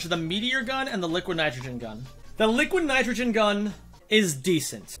judge the meteor gun and the liquid nitrogen gun. The liquid nitrogen gun is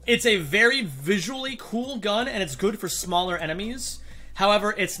decent. It's a very visually cool gun, and it's good for smaller enemies.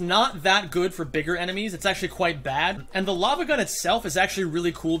 However, it's not that good for bigger enemies. It's actually quite bad. And the lava gun itself is actually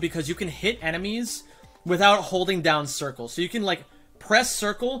really cool because you can hit enemies without holding down circle. So you can, like, press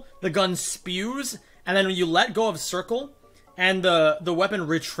circle, the gun spews, and then when you let go of circle, and the weapon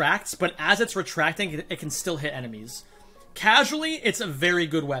retracts, but as it's retracting, it can still hit enemies. Casually, it's a very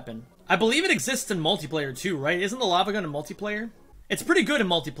good weapon. I believe it exists in multiplayer too, right? Isn't the lava gun in multiplayer? It's pretty good in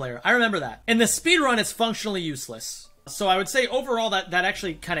multiplayer. I remember that. In the speedrun, it's functionally useless. So I would say overall that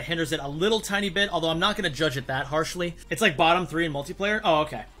actually kind of hinders it a little tiny bit, although I'm not going to judge it that harshly. It's like bottom 3 in multiplayer. Oh,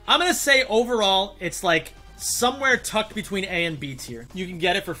 okay. I'm going to say overall, it's like somewhere tucked between A and B tier. You can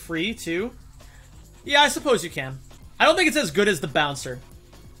get it for free too. Yeah, I suppose you can. I don't think it's as good as the Bouncer.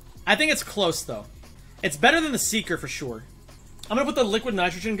 I think it's close though. It's better than the Seeker for sure. I'm going to put the liquid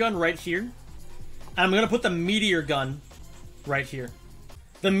nitrogen gun right here. And I'm going to put the meteor gun right here.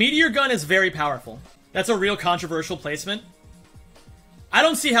 The meteor gun is very powerful. That's a real controversial placement. I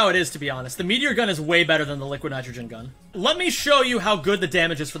don't see how it is, to be honest. The meteor gun is way better than the liquid nitrogen gun. Let me show you how good the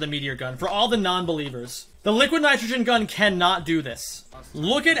damage is for the meteor gun, for all the non-believers. The liquid nitrogen gun cannot do this.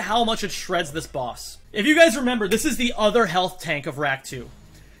 Look at how much it shreds this boss. If you guys remember, this is the other health tank of Rack 2.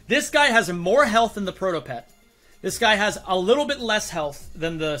 This guy has more health than the Protopet. This guy has a little bit less health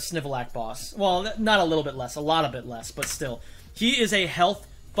than the Snivelac boss. Well, not a little bit less, a lot of bit less, but still. He is a health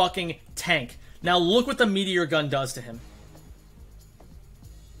fucking tank. Now look what the meteor gun does to him.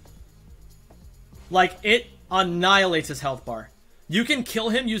 Like, it annihilates his health bar. You can kill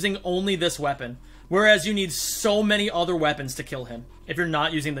him using only this weapon, whereas you need so many other weapons to kill him if you're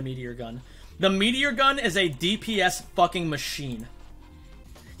not using the meteor gun. The meteor gun is a DPS fucking machine.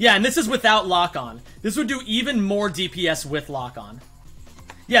 Yeah, and this is without lock-on. This would do even more DPS with lock-on.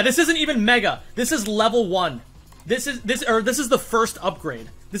 Yeah, this isn't even Mega. This is level 1. This is the first upgrade.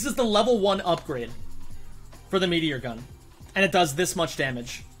 This is the level 1 upgrade for the meteor gun. And it does this much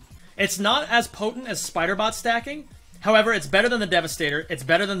damage. It's not as potent as Spiderbot stacking. However, it's better than the Devastator. It's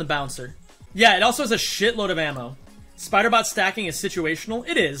better than the Bouncer. Yeah, it also has a shitload of ammo. Spiderbot stacking is situational.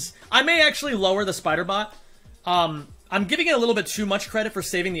 It is. I may actually lower the Spiderbot. I'm giving it a little bit too much credit for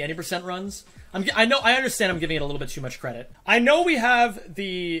saving the any % runs. I understand I'm giving it a little bit too much credit. I know we have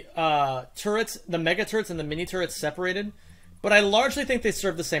the turrets, the mega turrets and the mini turrets separated, but I largely think they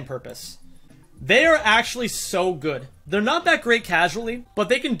serve the same purpose. They are actually so good. They're not that great casually, but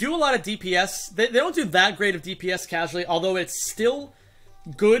they can do a lot of DPS. They don't do that great of DPS casually, although it's still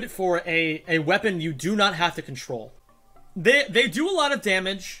good for a weapon you do not have to control. They do a lot of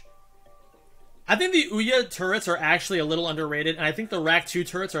damage. I think the Ouya turrets are actually a little underrated, and I think the Rack 2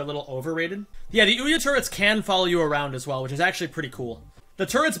 turrets are a little overrated. Yeah, the Ouya turrets can follow you around as well, which is actually pretty cool. The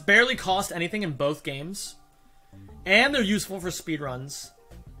turrets barely cost anything in both games, and they're useful for speedruns,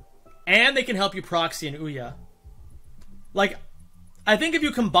 and they can help you proxy in Ouya. Like, I think if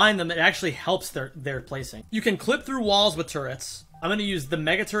you combine them, it actually helps their placing. You can clip through walls with turrets. I'm going to use the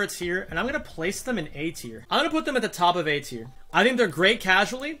mega turrets here, and I'm going to place them in A tier. I'm going to put them at the top of A tier. I think they're great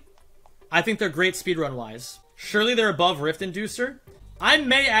casually. I think they're great speedrun-wise. Surely they're above Rift Inducer. I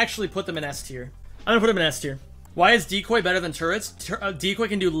may actually put them in S tier. I'm gonna put them in S tier. Why is Decoy better than turrets? Decoy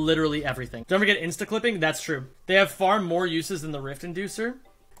can do literally everything. Don't forget insta-clipping. That's true. They have far more uses than the Rift Inducer.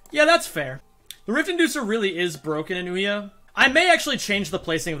 Yeah, that's fair. The Rift Inducer really is broken in Ouya. I may actually change the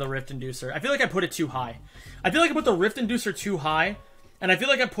placing of the Rift Inducer. I feel like I put it too high. I feel like I put the Rift Inducer too high, and I feel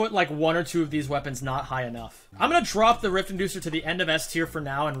like I put like 1 or 2 of these weapons not high enough. I'm gonna drop the Rift Inducer to the end of S tier for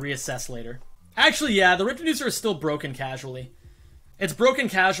now and reassess later. Actually, yeah, the Rift Inducer is still broken casually. It's broken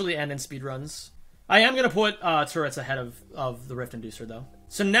casually and in speedruns. I am gonna put turrets ahead of the Rift Inducer though.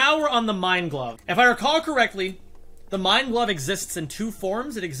 So now we're on the Mind Glove. If I recall correctly, the Mind Glove exists in 2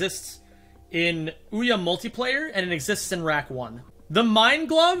 forms. It exists in Ouya multiplayer and it exists in Rack 1. The Mind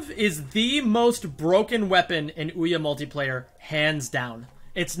Glove is the most broken weapon in Ouya multiplayer, hands down.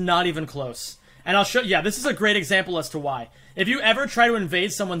 It's not even close. And I'll show, yeah, this is a great example as to why. If you ever try to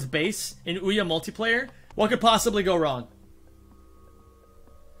invade someone's base in Ouya multiplayer, what could possibly go wrong?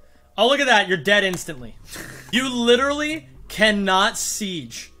 Oh, look at that, you're dead instantly. You literally cannot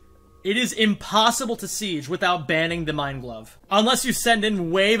siege. It is impossible to siege without banning the Mind Glove. Unless you send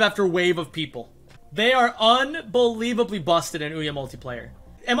in wave after wave of people. They are unbelievably busted in Ouya multiplayer.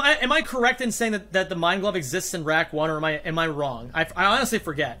 Am I correct in saying that the Mind Glove exists in Rack 1, or am I wrong? I honestly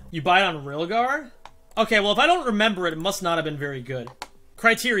forget. You buy it on Rilgar? Okay, well, if I don't remember it, it must not have been very good.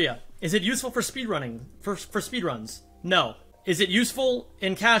 Criteria. Is it useful for speedrunning? For speedruns? No. Is it useful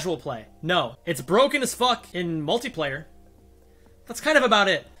in casual play? No. It's broken as fuck in multiplayer. That's kind of about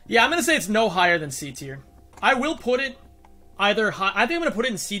it. Yeah, I'm gonna say it's no higher than C tier. I will put it either high. I think I'm gonna put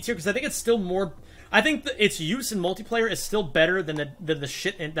it in C tier because I think it's still more. I think its use in multiplayer is still better than the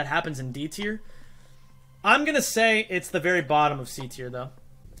shit that happens in D tier. I'm gonna say it's the very bottom of C tier though.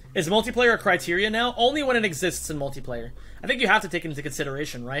 Is multiplayer a criteria now? Only when it exists in multiplayer. I think you have to take it into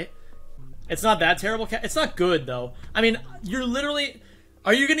consideration, right? It's not that terrible. It's not good though. I mean, you're literally.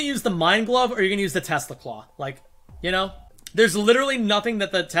 Are you gonna use the Mind Glove or are you gonna use the Tesla Claw? Like, you know, there's literally nothing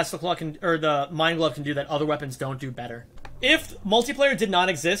that the Tesla Claw can or the Mind Glove can do that other weapons don't do better. If multiplayer did not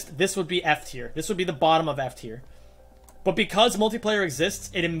exist, this would be F tier. This would be the bottom of F tier. But because multiplayer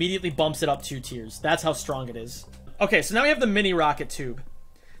exists, it immediately bumps it up 2 tiers. That's how strong it is. Okay, so now we have the mini rocket tube.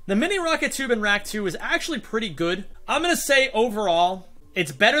 The mini rocket tube in Rack 2 is actually pretty good. I'm gonna say overall,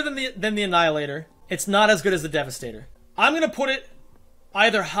 it's better than the Annihilator. It's not as good as the Devastator. I'm gonna put it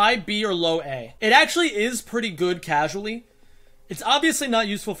either high B or low A. It actually is pretty good casually. It's obviously not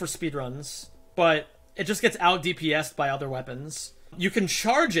useful for speedruns, but it just gets out DPS'd by other weapons. You can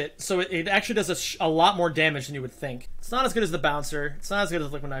charge it, so it actually does a lot more damage than you would think. It's not as good as the Bouncer. It's not as good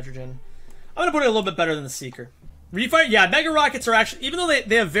as Liquid Nitrogen. I'm gonna put it a little bit better than the Seeker. Refire, yeah, Mega Rockets are actually, even though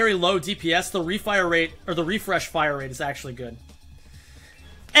they have very low DPS, the refire rate, or the refresh fire rate is actually good.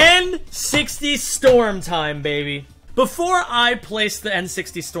 N60 Storm time, baby. Before I place the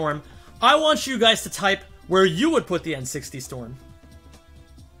N60 Storm, I want you guys to type where you would put the N60 Storm.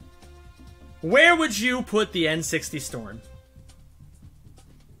 Where would you put the N60 Storm?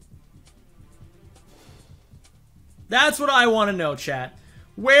 That's what I want to know, chat.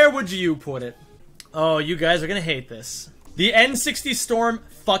 Where would you put it? Oh, you guys are gonna hate this. The N60 Storm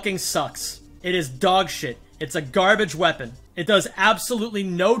fucking sucks. It is dog shit. It's a garbage weapon. It does absolutely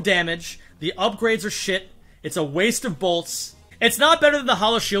no damage. The upgrades are shit. It's a waste of bolts. It's not better than the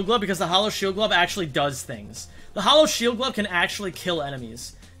Hollow Shield Glove because the Hollow Shield Glove actually does things. The Hollow Shield Glove can actually kill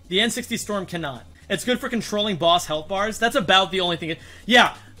enemies. The N60 Storm cannot. It's good for controlling boss health bars. That's about the only thing.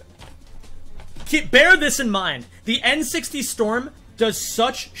 Yeah. Bear this in mind. The N60 Storm does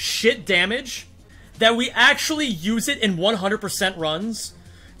such shit damage that we actually use it in 100% runs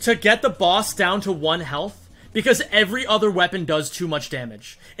to get the boss down to 1 health because every other weapon does too much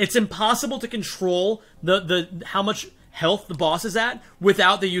damage. It's impossible to control how much health the boss is at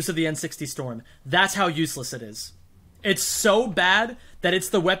without the use of the N60 Storm. That's how useless it is. It's so bad that it's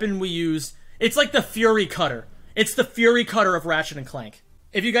the weapon we use. It's like the Fury Cutter. It's the Fury Cutter of Ratchet and Clank.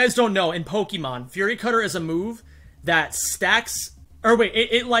 If you guys don't know, in Pokemon, Fury Cutter is a move that stacks... Or wait,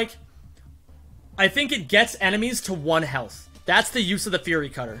 it like... I think it gets enemies to 1 health. That's the use of the Fury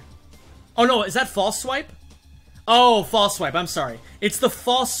Cutter. Oh no, is that False Swipe? Oh, False Swipe, I'm sorry. It's the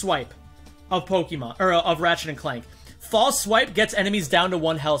False Swipe of Pokemon, or of Ratchet and Clank. False Swipe gets enemies down to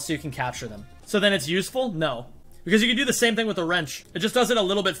 1 health so you can capture them. So then it's useful? No. Because you can do the same thing with the wrench. It just does it a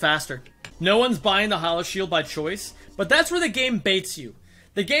little bit faster. No one's buying the Hollow Shield by choice, but that's where the game baits you.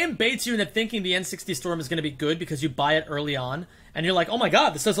 The game baits you into thinking the N60 Storm is going to be good because you buy it early on, and you're like, oh my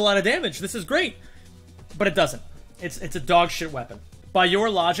god, this does a lot of damage, this is great. But it doesn't. It's a dog shit weapon. By your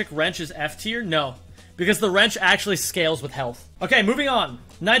logic, wrench is F tier? No. Because the wrench actually scales with health. Okay, moving on.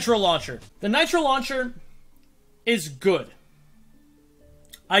 Nitro Launcher. The Nitro Launcher is good.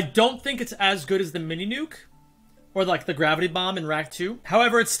 I don't think it's as good as the Mini Nuke, or like the Gravity Bomb in Rack 2.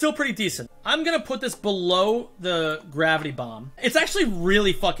 However, it's still pretty decent. I'm gonna put this below the Gravity Bomb. It's actually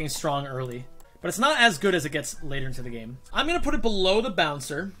really fucking strong early, but it's not as good as it gets later into the game. I'm gonna put it below the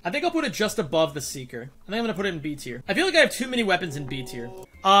Bouncer. I think I'll put it just above the Seeker. I think I'm gonna put it in B tier. I feel like I have too many weapons in B tier.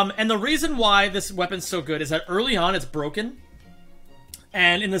 And the reason why this weapon's so good is that early on it's broken,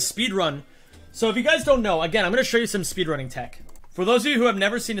 and in the speedrun. So if you guys don't know, again, I'm gonna show you some speedrunning tech. For those of you who have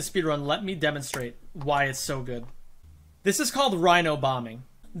never seen a speedrun, let me demonstrate why it's so good. This is called RYNO bombing.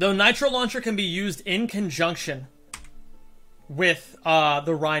 The Nitro Launcher can be used in conjunction with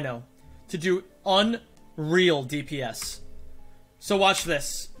the RYNO to do unreal DPS. So watch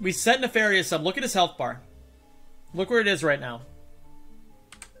this. We set Nefarious up. Look at his health bar. Look where it is right now.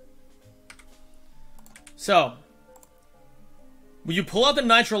 So, you pull out the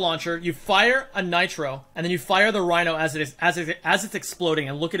Nitro Launcher, you fire a Nitro, and then you fire the RYNO as it's exploding,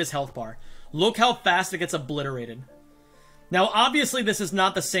 and look at his health bar. Look how fast it gets obliterated. Now, obviously, this is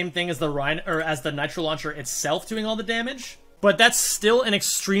not the same thing as the RYNO, or as the Nitro Launcher itself doing all the damage, but that's still an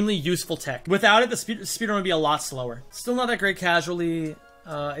extremely useful tech. Without it, the speedrun would be a lot slower. Still not that great casually.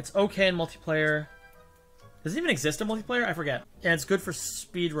 It's okay in multiplayer. Does it even exist in multiplayer? I forget. Yeah, it's good for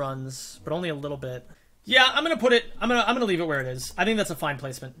speed runs, but only a little bit. Yeah, I'm gonna put it. I'm gonna leave it where it is. I think that's a fine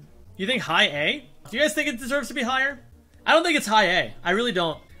placement. You think high A? Do you guys think it deserves to be higher? I don't think it's high A. I really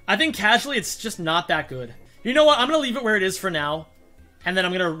don't. I think casually it's just not that good. You know what? I'm gonna leave it where it is for now, and then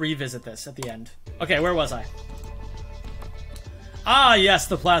I'm gonna revisit this at the end. Okay, where was I? Ah, yes,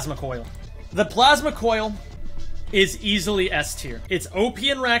 the plasma coil. The plasma coil is easily S tier. It's OP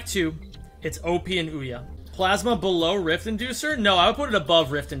in Rack 2. It's OP in Ouya. Plasma below Rift Inducer? No, I would put it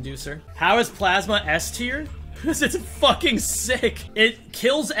above Rift Inducer. How is Plasma S tier? Because it's fucking sick. It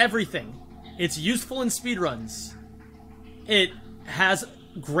kills everything. It's useful in speedruns. It has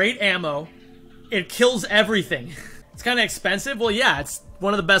great ammo. It kills everything. It's kind of expensive. Well, yeah, it's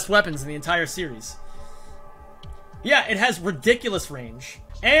one of the best weapons in the entire series. Yeah, it has ridiculous range.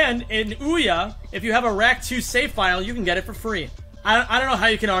 And in Ouya, if you have a Rack 2 save file, you can get it for free. I don't know how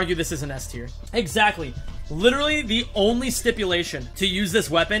you can argue this is an S tier. Exactly. Literally, the only stipulation to use this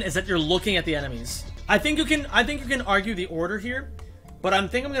weapon is that you're looking at the enemies. I think you can argue the order here, but I'm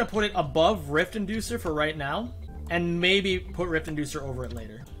gonna put it above Rift Inducer for right now, and maybe put Rift Inducer over it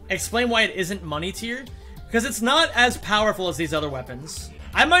later. Explain why it isn't money tier, because it's not as powerful as these other weapons.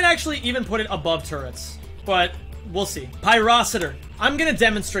 I might actually even put it above turrets, but we'll see. Pyrocitor. I'm gonna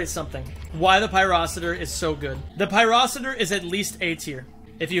demonstrate something. Why the Pyrocitor is so good. The Pyrocitor is at least A tier.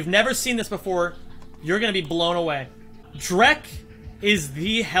 If you've never seen this before, you're gonna be blown away. Drek is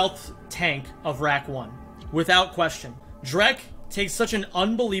the health tank of Rack 1, without question. Drek takes such an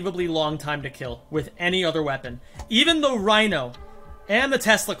unbelievably long time to kill with any other weapon. Even the RYNO and the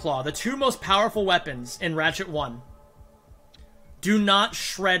Tesla Claw, the two most powerful weapons in Ratchet 1, do not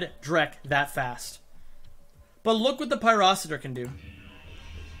shred Drek that fast. But look what the Pyrocitor can do.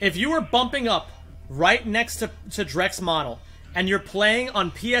 If you were bumping up right next to Drek's model, and you're playing on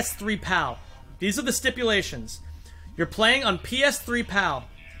PS3 PAL, these are the stipulations. You're playing on PS3 PAL,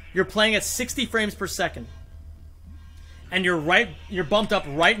 you're playing at 60 frames per second, and you're bumped up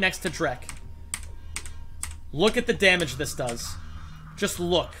right next to Drek. Look at the damage this does. Just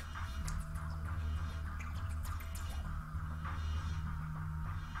look.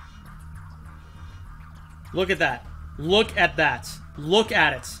 Look at that. Look at that. Look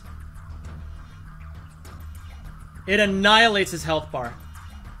at it. It annihilates his health bar.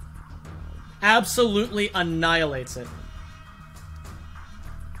 Absolutely annihilates it.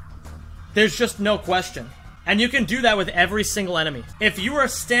 There's just no question. And you can do that with every single enemy. If you are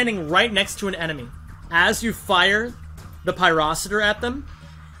standing right next to an enemy, as you fire the Pyrocitor at them,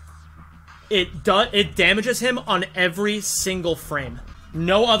 it damages him on every single frame.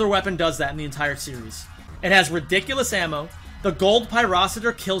 No other weapon does that in the entire series. It has ridiculous ammo. The gold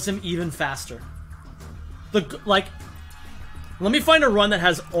Pyrocitor kills him even faster. Let me find a run that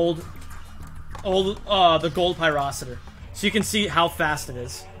has the gold Pyrocitor, so you can see how fast it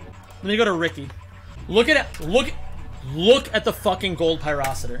is. Let me go to Ricky. Look at it. Look at the fucking gold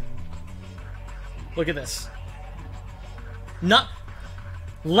Pyrocitor. Look at this. Not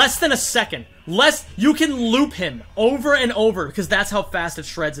less than a second. You can loop him over and over because that's how fast it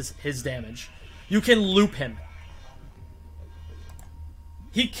shreds his damage. You can loop him.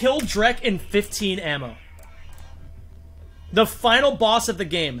 He killed Drek in 15 ammo. The final boss of the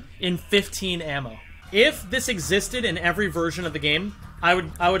game in 15 ammo. If this existed in every version of the game, I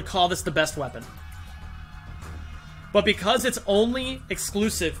would call this the best weapon. But because it's only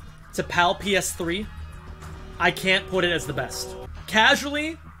exclusive to PAL PS3, I can't put it as the best.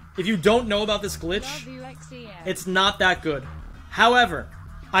 Casually, if you don't know about this glitch, it's not that good. However,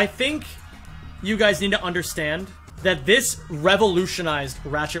 I think you guys need to understand that this revolutionized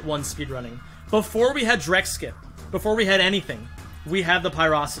Ratchet 1 speedrunning. Before we had Drek skip, before we had anything, we had the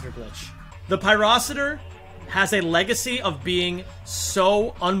Pyrocitor glitch. The Pyrocitor has a legacy of being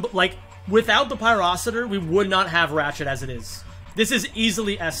so without the Pyrocitor, we would not have Ratchet as it is. This is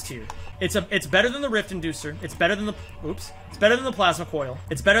easily S tier. It's better than the Rift Inducer. It's better than the It's better than the Plasma Coil.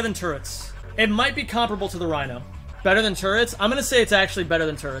 It's better than turrets. It might be comparable to the RYNO. Better than turrets? I'm gonna say it's actually better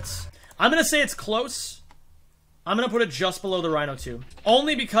than turrets. I'm gonna say it's close. I'm gonna put it just below the RYNO 2.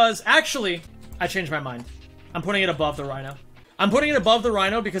 Only because, actually, I changed my mind. I'm putting it above the RYNO. I'm putting it above the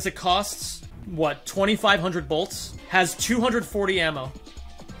RYNO because it costs, what, 2,500 bolts? Has 240 ammo.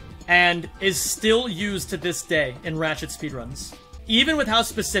 And is still used to this day in Ratchet speedruns. Even with how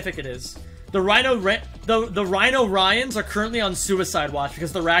specific it is. The RYNO Ryans are currently on suicide watch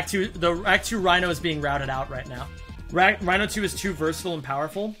because the Rack 2 RYNO is being routed out right now. RYNO 2 is too versatile and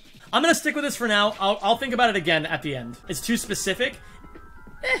powerful. I'm gonna stick with this for now. I'll think about it again at the end. It's too specific.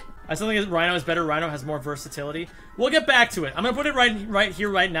 I still think RYNO is better. RYNO has more versatility. We'll get back to it. I'm gonna put it right here,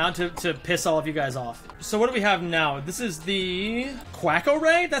 right now, to piss all of you guys off. So what do we have now? This is the Quack O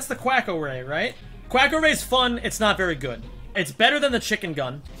Ray? That's the Quack O Ray, right? Quack O Ray's fun. It's not very good. It's better than the chicken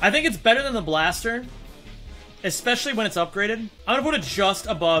gun. I think it's better than the blaster, especially when it's upgraded. I'm gonna put it just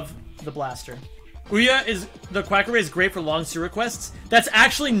above the blaster. The Quack O Ray is great for long sewer quests. That's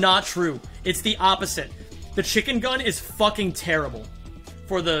actually not true. It's the opposite. The chicken gun is fucking terrible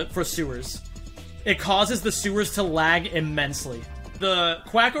for sewers. It causes the sewers to lag immensely. The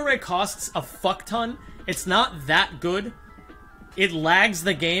Quack O Ray costs a fuck ton. It's not that good. It lags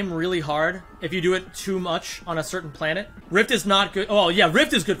the game really hard if you do it too much on a certain planet. Rift is not good. Oh, yeah,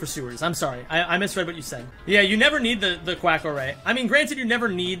 Rift is good for sewers. I'm sorry. I misread what you said. Yeah, you never need the Quack O Ray. I mean, granted, you never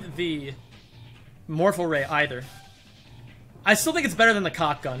need the Morph O Ray either. I still think it's better than the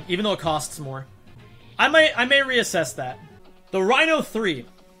cock gun, even though it costs more. I may reassess that. The RYNO 3.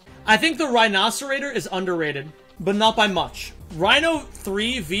 I think the Rhinocerator is underrated, but not by much. RYNO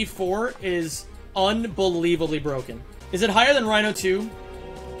 3 V4 is unbelievably broken. Is it higher than RYNO 2?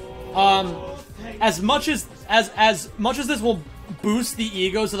 As much as this will boost the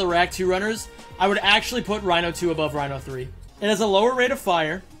egos of the Rack 2 runners, I would actually put RYNO 2 above RYNO 3. It has a lower rate of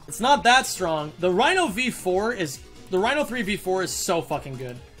fire. It's not that strong. The RYNO 3 V4 is so fucking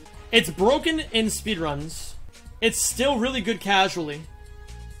good. It's broken in speedruns. It's still really good casually.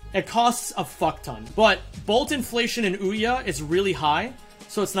 It costs a fuck ton. But bolt inflation in Ouya is really high,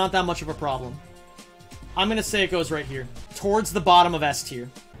 so it's not that much of a problem. I'm gonna say it goes right here, towards the bottom of S tier.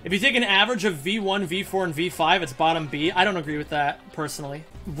 If you take an average of V1, V4, and V5, it's bottom B. I don't agree with that, personally.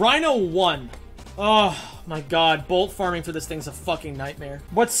 RYNO 1. Oh, my god. Bolt farming for this thing's a fucking nightmare.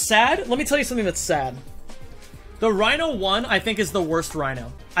 What's sad? Let me tell you something that's sad. The RYNO 1, I think, is the worst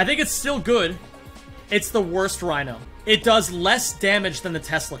RYNO. I think it's still good. It's the worst RYNO. It does less damage than the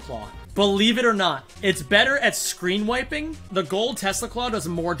Tesla Claw. Believe it or not, it's better at screen wiping. The gold Tesla Claw does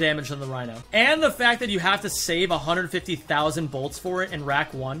more damage than the RYNO. And the fact that you have to save 150,000 bolts for it in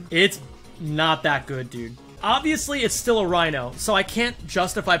Rack 1, it's not that good, dude. Obviously, it's still a RYNO, so I can't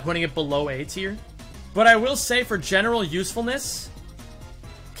justify putting it below A tier. But I will say, for general usefulness,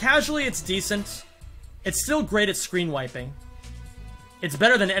 casually it's decent. It's still great at screen wiping. It's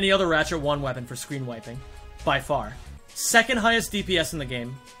better than any other Ratchet 1 weapon for screen wiping, by far. Second highest DPS in the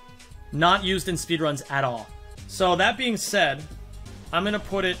game. Not used in speedruns at all. So that being said, I'm gonna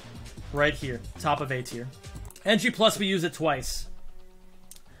put it right here, top of A tier. NG Plus, we use it twice.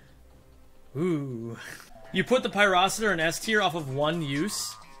 Ooh. You put the Pyrocitor in S tier off of one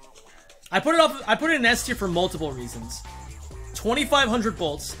use. I put it in S tier for multiple reasons. 2,500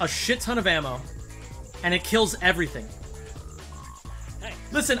 bolts, a shit ton of ammo, and it kills everything. Hey.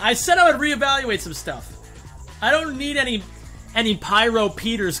 Listen, I said I would reevaluate some stuff. I don't need any Pyro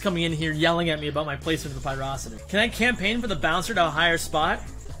Peters coming in here yelling at me about my placement of the Pyrocitor. Can I campaign for the Bouncer to a higher spot?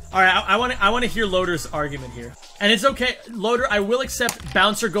 Alright, I want to hear Loader's argument here. And it's okay, Loader, I will accept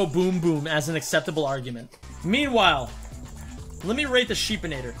Bouncer go boom boom as an acceptable argument. Meanwhile, let me rate the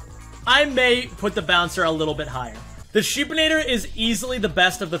Sheepinator. I may put the Bouncer a little bit higher. The Sheepinator is easily the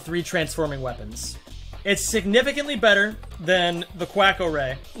best of the three transforming weapons. It's significantly better than the Quack O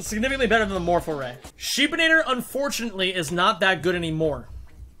Ray. It's significantly better than the Morph O Ray. Sheepinator, unfortunately, is not that good anymore,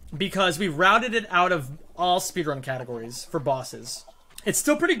 because we routed it out of all speedrun categories for bosses. It's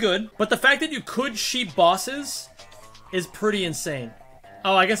still pretty good, but the fact that you could sheep bosses is pretty insane.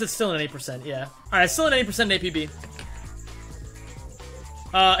 Oh, I guess it's still an 8%, yeah. Alright, still an 8% APB.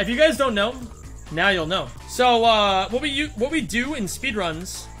 If you guys don't know, now you'll know. So, what we do in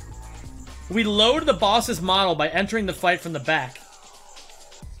speedruns, we load the boss's model by entering the fight from the back.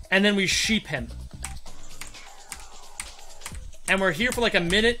 And then we sheep him. And we're here for like a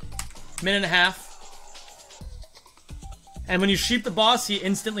minute, minute and a half. And when you sheep the boss, he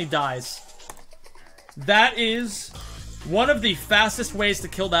instantly dies. That is one of the fastest ways to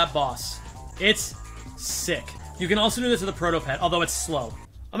kill that boss. It's sick. You can also do this with a Protopet, although it's slow.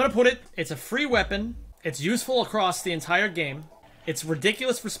 I'm gonna put it, it's a free weapon. It's useful across the entire game. It's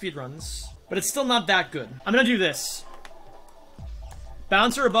ridiculous for speedruns, but it's still not that good. I'm gonna do this.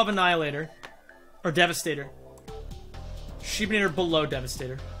 Bouncer above Annihilator. Or Devastator. Sheepinator below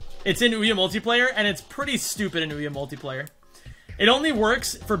Devastator. It's in Ouya multiplayer, and it's pretty stupid in Ouya multiplayer. It only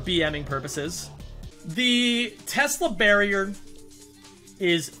works for BMing purposes. The Tesla barrier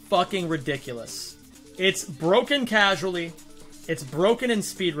is fucking ridiculous. It's broken casually. It's broken in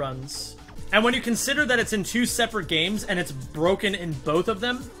speedruns. And when you consider that it's in two separate games, and it's broken in both of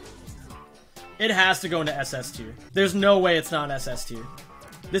them, it has to go into SS tier. There's no way it's not SS tier.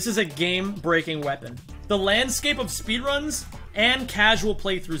 This is a game-breaking weapon. The landscape of speedruns and casual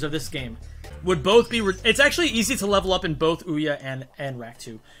playthroughs of this game would both be... It's actually easy to level up in both Ouya and Rack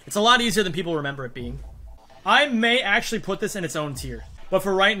 2. It's a lot easier than people remember it being. I may actually put this in its own tier. But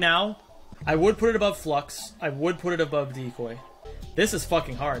for right now, I would put it above Flux. I would put it above Decoy. This is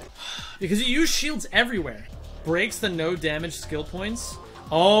fucking hard. Because you use shields everywhere. Breaks the no damage skill points.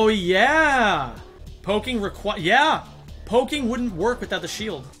 Oh, yeah! Poking yeah! Poking wouldn't work without the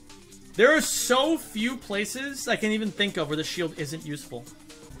shield. There are so few places I can even think of where the shield isn't useful.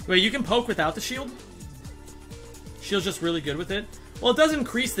 Wait, you can poke without the shield? Shield's just really good with it? Well, it does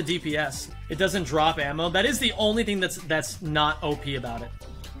increase the DPS. It doesn't drop ammo. That is the only thing that's not OP about it.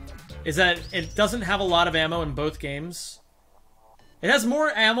 Is that it doesn't have a lot of ammo in both games. It has more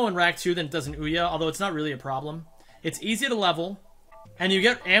ammo in Rack 2 than it does in Ouya, although it's not really a problem. It's easy to level, and you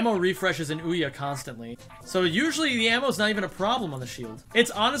get ammo refreshes in Ouya constantly. So usually the ammo's not even a problem on the shield. It's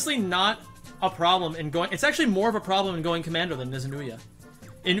honestly not a problem in going... It's actually more of a problem in going Commando than it is in Ouya.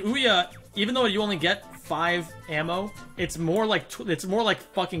 In Ouya, even though you only get 5 ammo, it's more like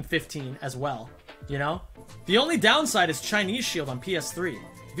fucking 15 as well, you know? The only downside is Chinese shield on PS3.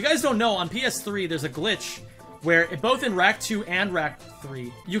 If you guys don't know, on PS3 there's a glitch where both in Rack 2 and Rack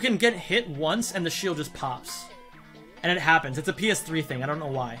 3, you can get hit once and the shield just pops. And it happens. It's a PS3 thing. I don't know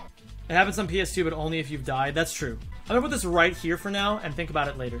why. It happens on PS2, but only if you've died. That's true. I'm gonna put this right here for now and think about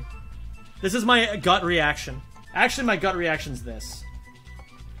it later. This is my gut reaction. Actually, my gut reaction's this.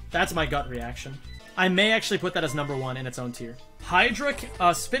 That's my gut reaction. I may actually put that as number 1 in its own tier. Hydra,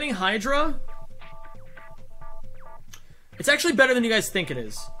 Spinning Hydra. It's actually better than you guys think it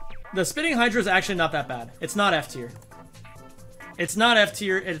is. The Spinning Hydra is actually not that bad. It's not F tier. It's not F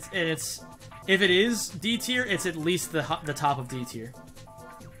tier. It's if it is D tier, it's at least the top of D tier.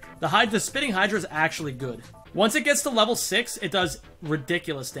 The Spinning Hydra is actually good. Once it gets to level 6, it does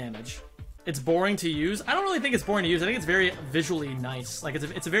ridiculous damage. It's boring to use. I don't really think it's boring to use. I think it's very visually nice. Like,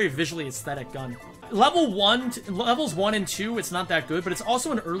 it's a very visually aesthetic gun. Levels 1 and 2, it's not that good, but it's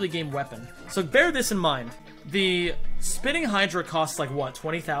also an early game weapon. So bear this in mind. The Spinning Hydra costs like, what,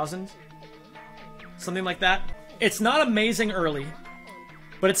 20,000? Something like that. It's not amazing early,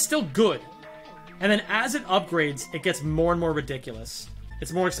 but it's still good. And then as it upgrades, it gets more and more ridiculous.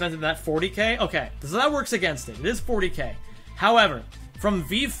 It's more expensive than that 40k? Okay, so that works against it. It is 40k. However, from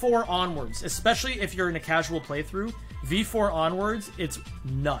V4 onwards, especially if you're in a casual playthrough, V4 onwards, it's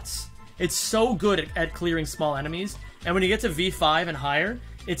nuts. It's so good at clearing small enemies, and when you get to V5 and higher,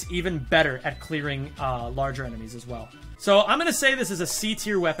 it's even better at clearing larger enemies as well. So I'm gonna say this is a C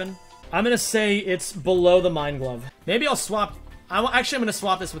tier weapon. I'm gonna say it's below the Mind Glove. Maybe I'll swap... I'm gonna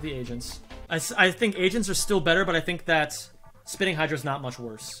swap this with the Agents. I think Agents are still better, but I think that Spinning Hydra's not much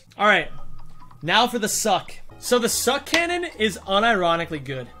worse. Alright, now for the Suck. So the Suck Cannon is unironically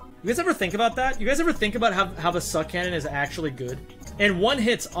good. You guys ever think about that? You guys ever think about how the Suck Cannon is actually good? It one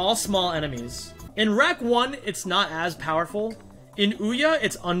hits all small enemies. In Rack 1, it's not as powerful. In Ouya,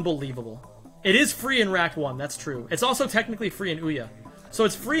 it's unbelievable. It is free in Rack 1, that's true. It's also technically free in Ouya. So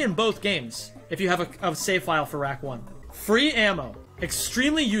it's free in both games, if you have a save file for Rack 1. Free ammo.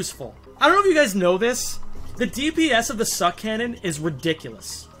 Extremely useful. I don't know if you guys know this. The DPS of the Suck Cannon is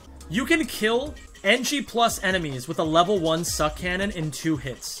ridiculous. You can kill NG plus enemies with a level 1 Suck Cannon in 2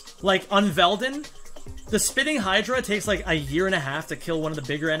 hits. Like, on Velden, the Spinning Hydra takes like a year and a half to kill one of the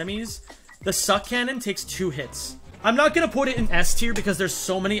bigger enemies. The Suck Cannon takes 2 hits. I'm not gonna put it in S tier because there's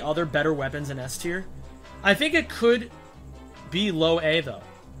so many other better weapons in S tier. I think it could be low A though.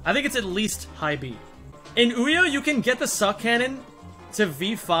 I think it's at least high B. In Ouya, you can get the Suck Cannon to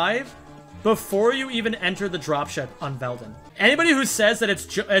V5 before you even enter the dropship on Velden. Anybody who says that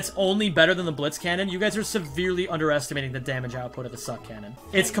it's only better than the Blitz Cannon, you guys are severely underestimating the damage output of the Suck Cannon.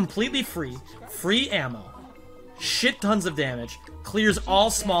 It's completely free. Free ammo. Shit tons of damage. Clears all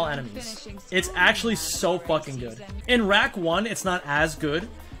small enemies. It's actually so fucking good. In Rack 1, it's not as good,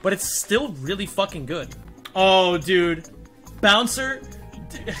 but it's still really fucking good. Oh, dude. Bouncer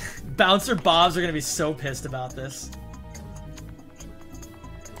Bobs are gonna be so pissed about this.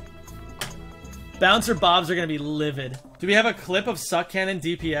 Bouncer Bobs are gonna be livid. Do we have a clip of Suck Cannon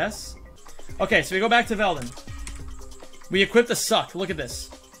DPS? Okay, so we go back to Velden. We equip the Suck. Look at this.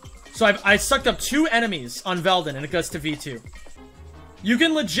 So I sucked up 2 enemies on Velden and it goes to V2. You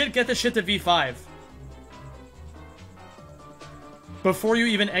can legit get the shit to V5 before you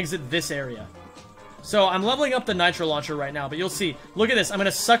even exit this area. So I'm leveling up the Nitro Launcher right now, but you'll see. Look at this. I'm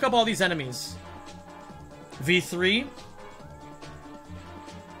gonna suck up all these enemies. V3.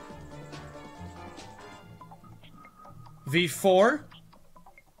 V4.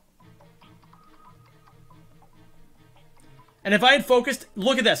 And if I had focused,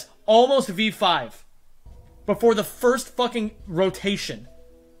 look at this. Almost V5. before the first fucking rotation.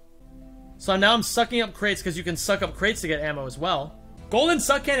 So now I'm sucking up crates because you can suck up crates to get ammo as well. Golden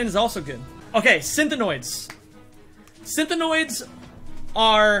Suck Cannon is also good. Okay, Synthenoids. Synthenoids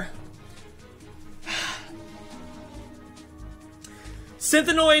are...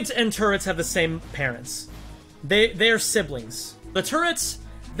 Synthenoids and turrets have the same parents. They are siblings. The turrets,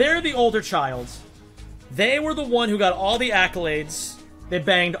 they're the older child. They were the one who got all the accolades. They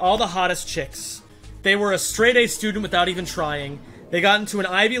banged all the hottest chicks. They were a straight-A student without even trying. They got into an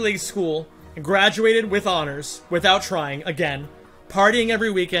Ivy League school and graduated with honors without trying, again. Partying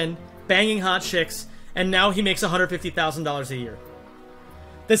every weekend, banging hot chicks, and now he makes $150,000 a year.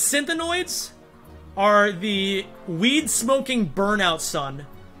 The Synthenoids are the weed-smoking burnout son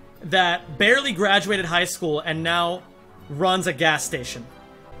that barely graduated high school and now runs a gas station.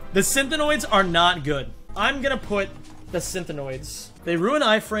 The Synthenoids are not good. I'm gonna put the Synthenoids. They ruin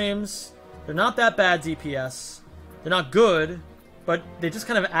iframes. They're not that bad DPS. They're not good, but they just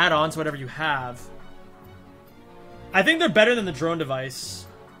kind of add on to whatever you have. I think they're better than the drone device,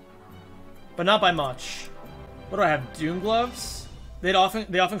 but not by much. What do I have? Doom Gloves? They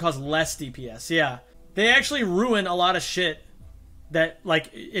often cause less DPS, yeah. They actually ruin a lot of shit that, like,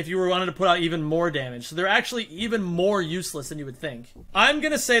 if you were wanting to put out even more damage. So they're actually even more useless than you would think. I'm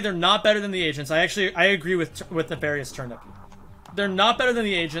gonna say they're not better than the agents. I agree with Nefarious Turnip. They're not better than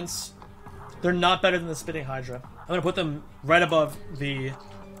the agents. They're not better than the Spitting Hydra. I'm gonna put them right above the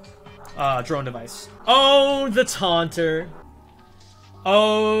drone device. Oh, the Taunter.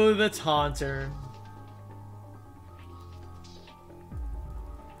 Oh, the Taunter.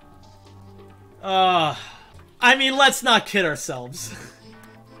 I mean, let's not kid ourselves.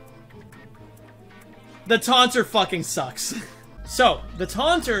 The Taunter fucking sucks. So, the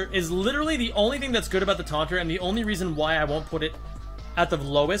Taunter is literally the only thing that's good about the Taunter, and the only reason why I won't put it at the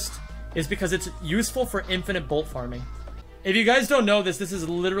lowest is because it's useful for infinite bolt farming. If you guys don't know this, this is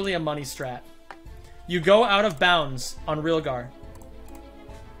literally a money strat. You go out of bounds on Rilgar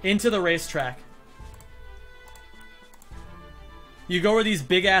into the racetrack. You go where these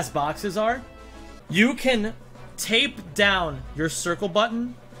big-ass boxes are. You can tape down your circle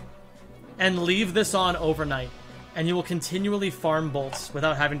button and leave this on overnight, and you will continually farm bolts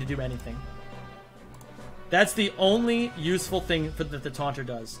without having to do anything. That's the only useful thing that the Taunter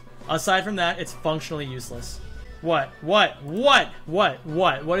does. Aside from that, it's functionally useless. What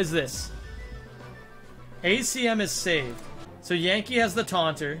is this? ACM is saved. So Yankee has the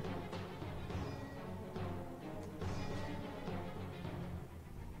Taunter.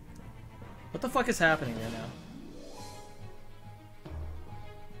 What the fuck is happening right now?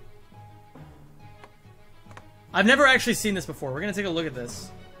 I've never actually seen this before. We're gonna take a look at this.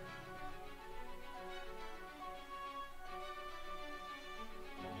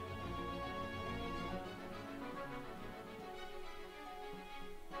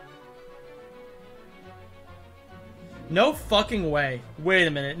 No fucking way. Wait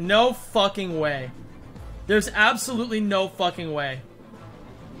a minute. No fucking way. There's absolutely no fucking way.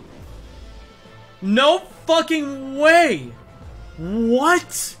 No fucking way!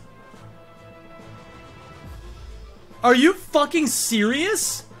 What? Are you fucking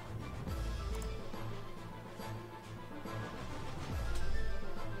serious?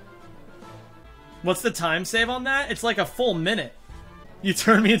 What's the time save on that? It's like a full minute. You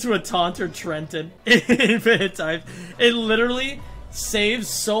turn me into a Taunter Trenton in infinite time. It literally saves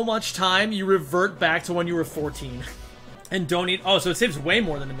so much time, you revert back to when you were 14. And don't eat... Oh, so it saves way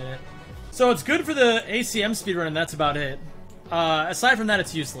more than a minute. So it's good for the ACM speedrun, and that's about it. Aside from that,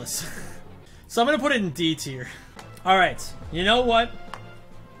 it's useless. So I'm gonna put it in D tier. Alright, you know what?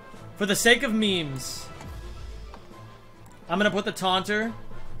 For the sake of memes, I'm gonna put the Taunter.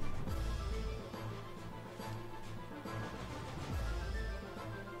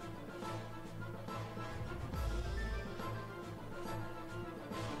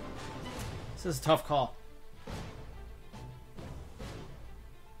 This is a tough call.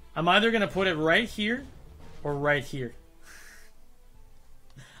 I'm either gonna put it right here or right here.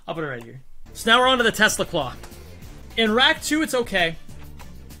 I'll put it right here. So now we're on to the Tesla Claw. In Rack 2, it's okay.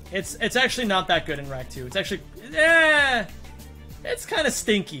 It's actually not that good in Rack 2. It's actually... it's kind of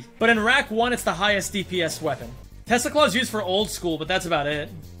stinky. But in Rack 1, it's the highest DPS weapon. Tesla Claw is used for old school, but that's about it.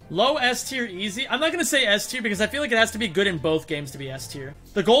 Low S tier, easy. I'm not gonna say S tier because I feel like it has to be good in both games to be S tier.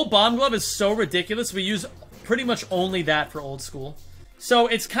 The gold bomb glove is so ridiculous, we use pretty much only that for old school. So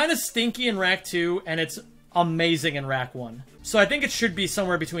it's kind of stinky in Rack 2, and it's amazing in Rack 1. So I think it should be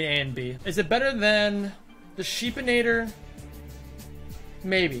somewhere between A and B. Is it better than the Sheepinator?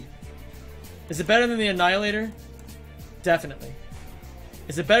 Maybe. Is it better than the Annihilator? Definitely.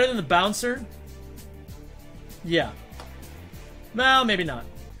 Is it better than the Bouncer? Yeah. Well, maybe not.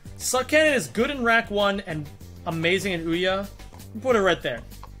 Suck Cannon is good in Rack 1 and amazing in Ouya. Put it right there.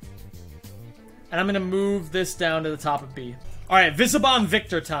 And I'm gonna move this down to the top of B. Alright, Visibomb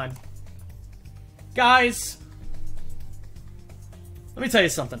Victor time. Guys, let me tell you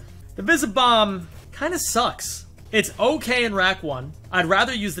something. The Visibomb kind of sucks. It's okay in Rack 1. I'd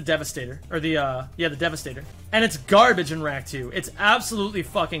rather use the Devastator. Or the Devastator. And it's garbage in Rack 2. It's absolutely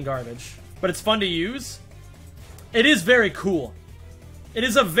fucking garbage. But it's fun to use. It is very cool. It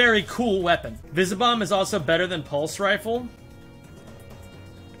is a very cool weapon. Visibomb is also better than Pulse Rifle.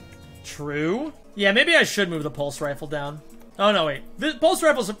 True. Yeah, maybe I should move the Pulse Rifle down. Oh, no, wait. The Pulse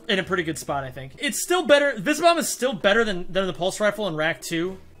Rifle's in a pretty good spot, I think. It's still better. Visibomb is still better than the Pulse Rifle in Rack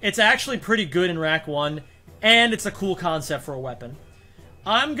 2. It's actually pretty good in Rack 1. And it's a cool concept for a weapon.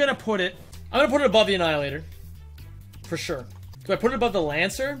 I'm gonna put it above the Annihilator. For sure. Do I put it above the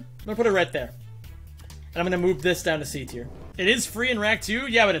Lancer? I'm gonna put it right there. And I'm gonna move this down to C tier. It is free in Rack 2?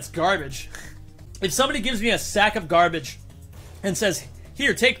 Yeah, but it's garbage. If somebody gives me a sack of garbage and says,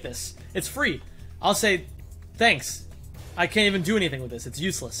 here, take this. It's free. I'll say, thanks. I can't even do anything with this. It's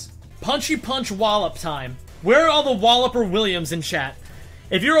useless. Punchy Punch Wallop time. Where are all the Walloper Williams in chat?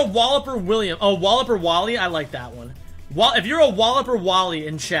 If you're a Walloper William... Oh, Walloper Wally? I like that one. If you're a Walloper Wally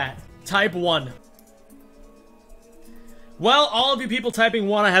in chat, type 1. Well, all of you people typing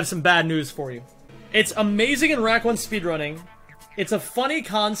 1, I have some bad news for you. It's amazing in Rack 1 speedrunning. It's a funny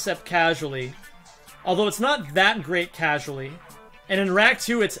concept casually. Although it's not that great casually. And in Rack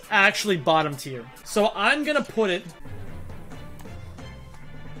 2, it's actually bottom tier. So I'm gonna put it...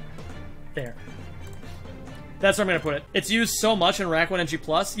 there. That's where I'm gonna put it. It's used so much in Rack 1 NG+.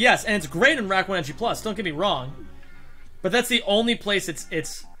 Yes, and it's great in Rack 1 NG+, don't get me wrong. But that's the only place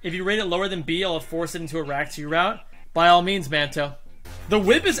it's... If you rate it lower than B, I'll force it into a Rack 2 route. By all means, Manto. The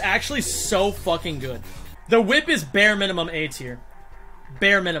whip is actually so fucking good. The whip is bare minimum A tier.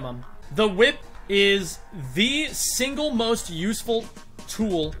 Bare minimum. The whip is the single most useful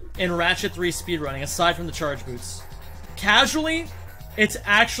tool in Ratchet 3 speedrunning, aside from the charge boots. Casually, it's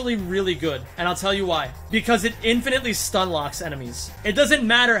actually really good, and I'll tell you why. Because it infinitely stun locks enemies. It doesn't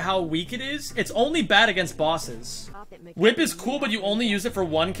matter how weak it is, it's only bad against bosses. Whip is cool, but you only use it for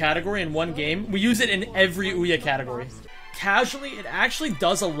one category in one game. We use it in every Ouya category. Casually, it actually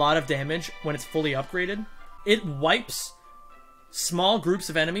does a lot of damage when it's fully upgraded. It wipes small groups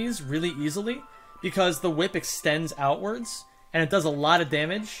of enemies really easily because the whip extends outwards, and it does a lot of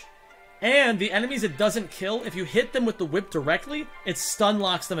damage. And the enemies it doesn't kill, if you hit them with the whip directly, it stun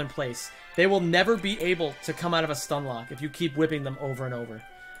locks them in place. They will never be able to come out of a stun lock if you keep whipping them over and over.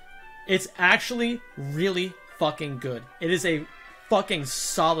 It's actually really fucking good. It is a fucking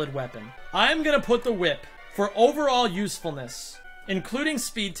solid weapon. I'm gonna put the whip for overall usefulness, including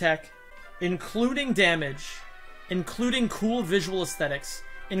speed tech, including damage, including cool visual aesthetics,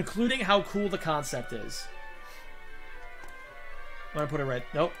 including how cool the concept is. I'm gonna put it right...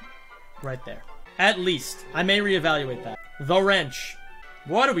 Nope. Right there. At least. I may reevaluate that. The wrench.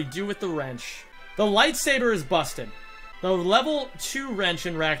 What do we do with the wrench? The lightsaber is busted. The level 2 wrench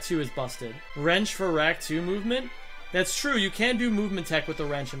in Rack 2 is busted. Wrench for Rack 2 movement? That's true, you can do movement tech with the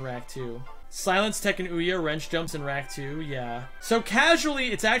wrench in Rack 2. Silence tech in Ouya, wrench jumps in Rack 2, yeah. So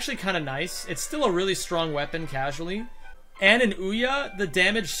casually, it's actually kind of nice. It's still a really strong weapon casually. And in Ouya, the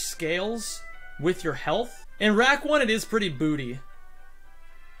damage scales with your health. In Rack 1, it is pretty booty.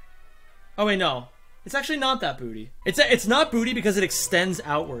 Oh wait, no. It's actually not that booty. It's not booty because it extends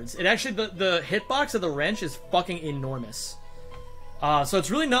outwards. It actually, the hitbox of the wrench is fucking enormous. So it's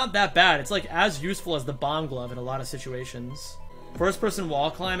really not that bad. It's like as useful as the bomb glove in a lot of situations. First person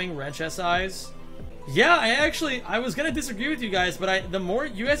wall climbing, wrench SIs. Yeah, I was gonna disagree with you guys, but the more,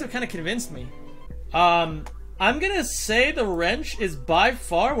 you guys have kind of convinced me. I'm gonna say the wrench is by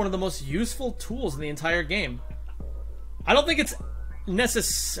far one of the most useful tools in the entire game. I don't think it's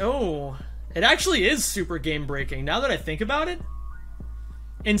necessary. It actually is super game breaking now that I think about it.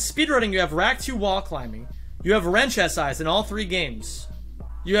 In speedrunning, you have Rack 2 wall climbing. You have wrench SIs in all 3 games.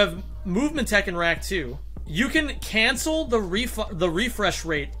 You have movement tech in Rack 2. You can cancel the refresh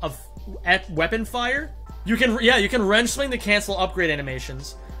rate of weapon fire. You can wrench swing to cancel upgrade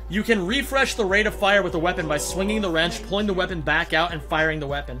animations. You can refresh the rate of fire with the weapon by swinging the wrench, pulling the weapon back out, and firing the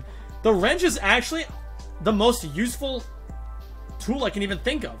weapon. The wrench is actually the most useful tool I can even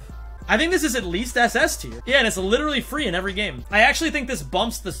think of. I think this is at least SS tier. Yeah, and it's literally free in every game. I actually think this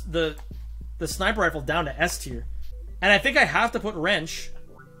bumps the sniper rifle down to S tier. And I think I have to put wrench.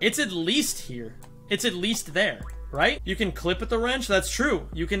 It's at least here. It's at least there, right? You can clip with the wrench. That's true.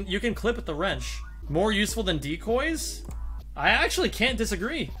 You can clip with the wrench. More useful than decoys? I actually can't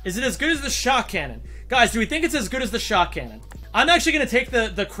disagree. Is it as good as the shock cannon? Guys, do we think it's as good as the shock cannon? I'm actually going to take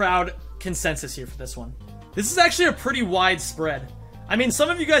the crowd consensus here for this one. This is actually a pretty wide spread. I mean,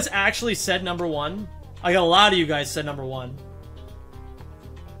 some of you guys actually said number 1. Like, a lot of you guys said number 1.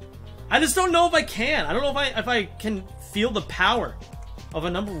 I just don't know if I can. I don't know if I can feel the power of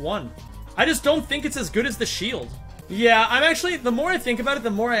a number 1. I just don't think it's as good as the shield. Yeah, I'm actually, the more I think about it, the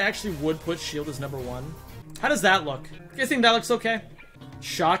more I actually would put shield as number 1. How does that look? You guys think that looks okay?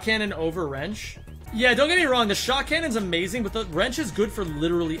 Shock cannon over wrench? Yeah, don't get me wrong, the shock cannon's amazing, but the wrench is good for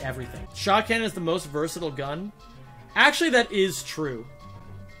literally everything. Shock cannon is the most versatile gun. Actually, that is true.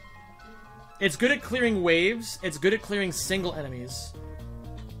 It's good at clearing waves, it's good at clearing single enemies.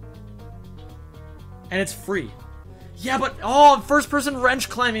 And it's free. Yeah, but, oh, first-person wrench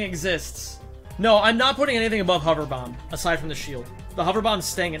climbing exists. No, I'm not putting anything above Hoverbomb, aside from the shield. The Hoverbomb's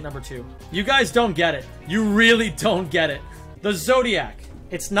staying at number 2. You guys don't get it. You really don't get it. The Zodiac.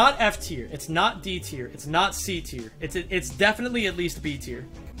 It's not F tier. It's not D tier. It's not C tier. It's definitely at least B tier.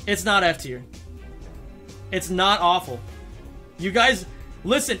 It's not F tier. It's not awful. You guys,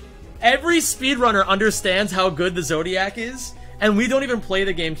 listen. Every speedrunner understands how good the Zodiac is, and we don't even play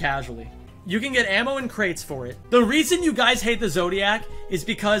the game casually. You can get ammo in crates for it. The reason you guys hate the Zodiac is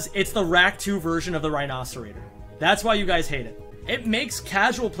because it's the Rack 2 version of the Rhinocerator. That's why you guys hate it. It makes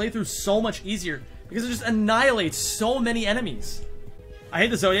casual playthrough so much easier because it just annihilates so many enemies. I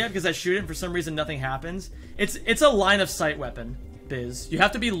hate the Zodiac because I shoot it and for some reason nothing happens. It's a line of sight weapon, Biz. You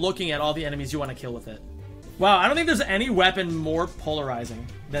have to be looking at all the enemies you want to kill with it. Wow, I don't think there's any weapon more polarizing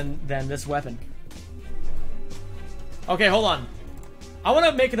than this weapon. Okay, hold on. I want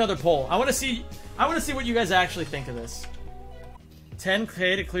to make another poll. I want to see what you guys actually think of this.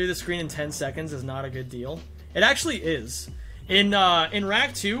 10k to clear the screen in 10 seconds is not a good deal. It actually is. In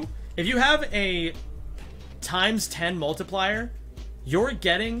Rack 2, if you have a times 10 multiplier, you're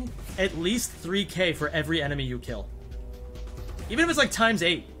getting at least 3k for every enemy you kill. Even if it's like times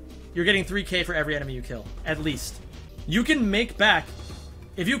 8, you're getting 3k for every enemy you kill, at least. You can make back,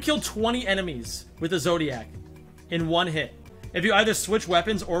 if you kill 20 enemies with a Zodiac in one hit, if you either switch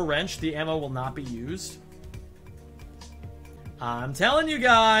weapons or wrench, the ammo will not be used. I'm telling you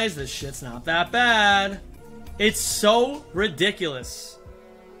guys, this shit's not that bad. It's so ridiculous.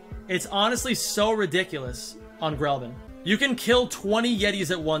 It's honestly so ridiculous on Grelbin. You can kill 20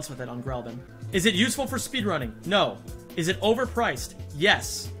 Yetis at once with it on Grelbin. Is it useful for speedrunning? No. Is it overpriced?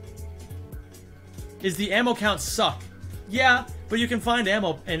 Yes. Is the ammo count suck? Yeah, but you can find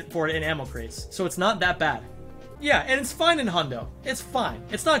ammo for it in ammo crates, so it's not that bad. Yeah, and it's fine in Hundo. It's fine.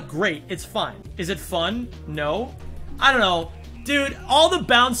 It's not great, it's fine. Is it fun? No. I don't know. Dude, all the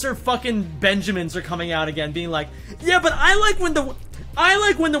bouncer fucking Benjamins are coming out again, being like, yeah, but I like when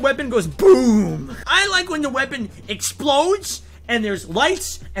the weapon goes boom. I like when the weapon explodes, and there's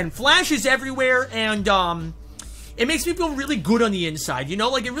lights and flashes everywhere, and, it makes me feel really good on the inside, you know?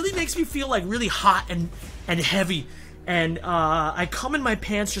 Like, it really makes me feel, like, really hot and heavy. And, I come in my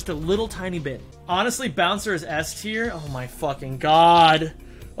pants just a little tiny bit. Honestly, Bouncer is S tier. Oh my fucking god.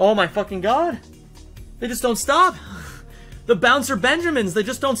 Oh my fucking god. They just don't stop. The Bouncer Benjamins, they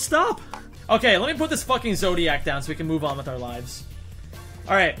just don't stop. Okay, let me put this fucking Zodiac down so we can move on with our lives.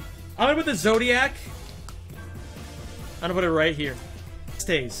 Alright, I'm gonna put the Zodiac. I'm gonna put it right here.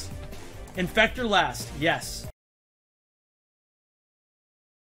 Stays. Infector last, yes.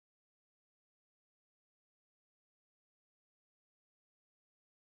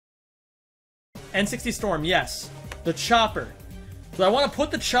 N60 Storm, yes. The Chopper. Do I want to put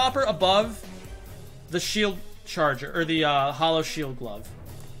the Chopper above the Shield Charger, or the Hollow Shield Glove?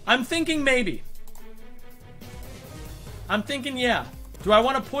 I'm thinking maybe. I'm thinking yeah. Do I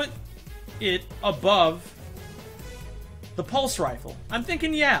want to put it above the Pulse Rifle? I'm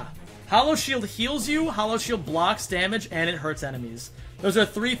thinking yeah. Hollow Shield heals you, Hollow Shield blocks damage, and it hurts enemies. Those are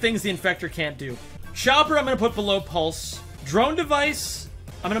 3 things the Infector can't do. Chopper I'm going to put below Pulse. Drone Device,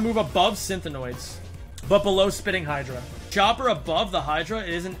 I'm going to move above Synthenoids, but below Spitting Hydra. Chopper above the Hydra, it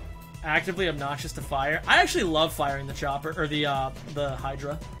isn't actively obnoxious to fire. I actually love firing the Chopper, or the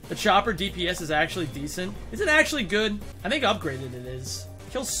Hydra. The Chopper DPS is actually decent. Is it actually good? I think upgraded it is.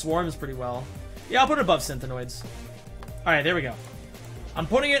 Kills swarms pretty well. Yeah, I'll put it above Synthenoids. Alright, there we go. I'm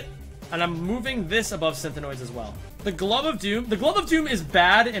putting it, and I'm moving this above Synthenoids as well. The Glove of Doom. The Glove of Doom is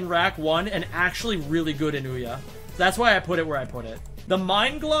bad in Rack 1 and actually really good in Ouya. That's why I put it where I put it. The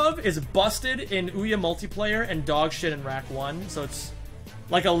Mind Glove is busted in Ouya multiplayer and dog shit in Rack 1, so it's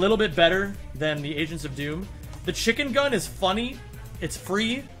like a little bit better than the Agents of Doom. The Chicken Gun is funny, it's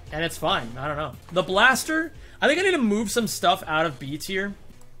free, and it's fine. I don't know. The Blaster, I think I need to move some stuff out of B tier.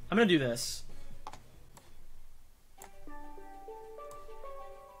 I'm gonna do this.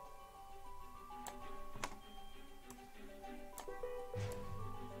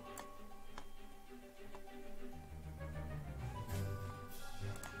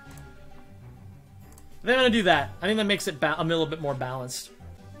 I think I'm gonna do that. I think that makes it a little bit more balanced.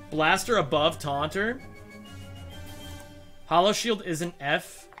 Blaster above Taunter. Hollow Shield isn't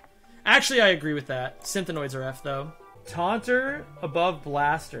F. Actually, I agree with that. Synthenoids are F, though. Taunter above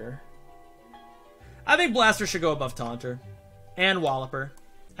Blaster. I think Blaster should go above Taunter. And Walloper.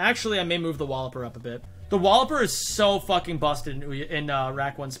 Actually, I may move the Walloper up a bit. The Walloper is so fucking busted in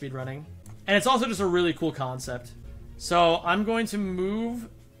Rack 1 speedrunning. And it's also just a really cool concept. So, I'm going to move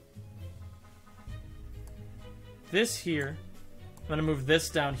this here. I'm going to move this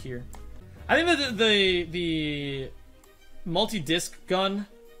down here. I think that the multi-disc gun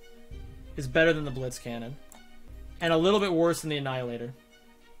is better than the Blitz cannon. And a little bit worse than the Annihilator.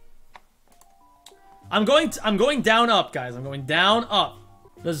 I'm going down up, guys. I'm going down up.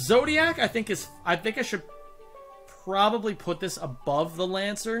 The Zodiac, I think I should probably put this above the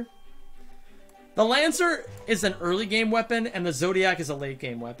Lancer. The Lancer is an early game weapon, and the Zodiac is a late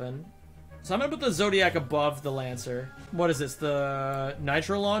game weapon. So I'm gonna put the Zodiac above the Lancer. What is this? The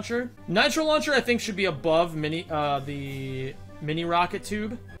Nitro Launcher? Nitro Launcher, I think, should be above the mini rocket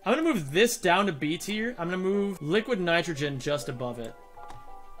tube. I'm gonna move this down to B tier. I'm gonna move Liquid Nitrogen just above it.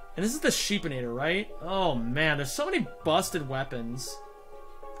 And this is the Sheepinator, right? Oh man, there's so many busted weapons.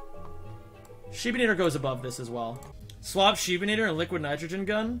 Sheepinator goes above this as well. Swap Sheepinator and Liquid Nitrogen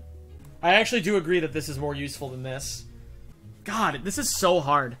Gun. I actually do agree that this is more useful than this. God, this is so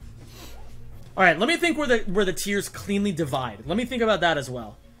hard. Alright, let me think where the tiers cleanly divide. Let me think about that as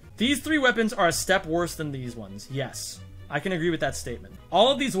well. These three weapons are a step worse than these ones. Yes, I can agree with that statement. All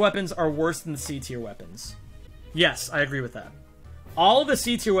of these weapons are worse than the C tier weapons. Yes, I agree with that. All of the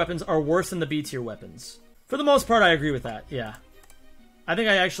C tier weapons are worse than the B tier weapons. For the most part, I agree with that. Yeah. I think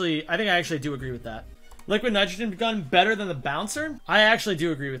I actually do agree with that. Liquid Nitrogen Gun better than the Bouncer? I actually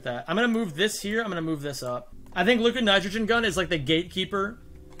do agree with that. I'm gonna move this here. I'm gonna move this up. I think Liquid Nitrogen Gun is like the gatekeeper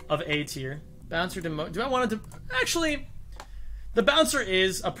of A tier. Bouncer do I want it to... Actually, the Bouncer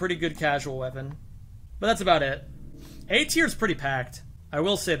is a pretty good casual weapon. But that's about it. A tier is pretty packed. I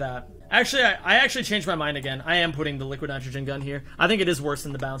will say that. Actually, I actually changed my mind again. I am putting the Liquid Nitrogen Gun here. I think it is worse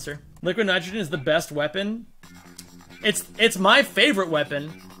than the Bouncer. Liquid Nitrogen is the best weapon. It's my favorite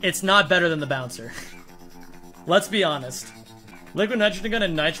weapon. It's not better than the Bouncer. Let's be honest. Liquid Nitrogen Gun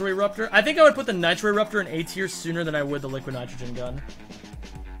and Nitro Eruptor. I think I would put the Nitro Eruptor in A tier sooner than I would the Liquid Nitrogen Gun.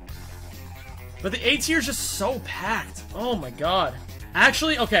 But the A tier is just so packed. Oh my god.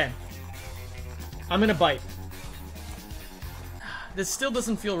 Actually, okay. I'm gonna bite. This still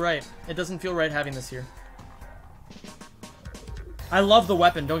doesn't feel right. It doesn't feel right having this here. I love the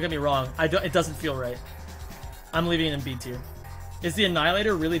weapon, don't get me wrong. It doesn't feel right. I'm leaving it in B tier. Is the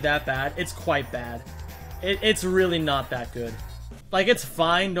Annihilator really that bad? It's quite bad. It's really not that good. Like, it's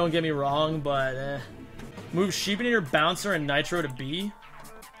fine, don't get me wrong, but Move Sheepinator, Bouncer, and Nitro to B?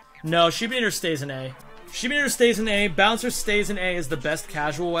 No, Sheepinator stays in A. Sheepinator stays in A, Bouncer stays in A is the best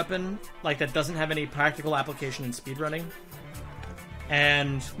casual weapon, like, that doesn't have any practical application in speedrunning.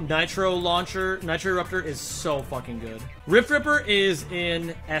 And Nitro Eruptor is so fucking good. Rift Ripper is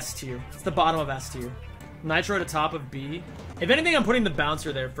in S tier. It's the bottom of S tier. Nitro at the top of B. If anything, I'm putting the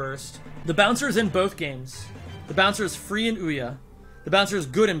Bouncer there first. The Bouncer is in both games. The Bouncer is free in Ouya. The Bouncer is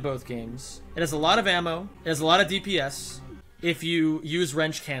good in both games. It has a lot of ammo. It has a lot of DPS if you use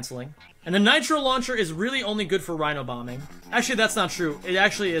wrench canceling. And the Nitro Launcher is really only good for RYNO bombing. Actually, that's not true. It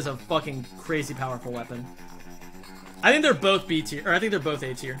actually is a fucking crazy powerful weapon. I think they're both B tier, or I think they're both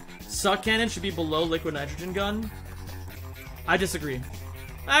A tier. Suck Cannon should be below Liquid Nitrogen Gun. I disagree.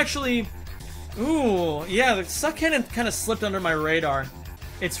 Actually, ooh, yeah, the Suck Cannon kind of slipped under my radar.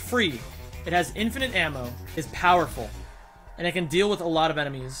 It's free. It has infinite ammo, is powerful, and it can deal with a lot of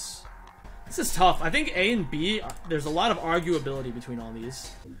enemies. This is tough. I think A and B, there's a lot of arguability between all these.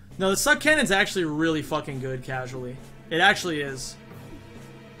 No, the Suck Cannon's actually really fucking good casually. It actually is.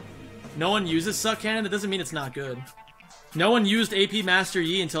 No one uses Suck Cannon, that doesn't mean it's not good. No one used AP Master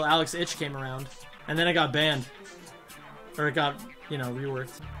Yi until Alex Itch came around, and then it got banned. Or it got, you know,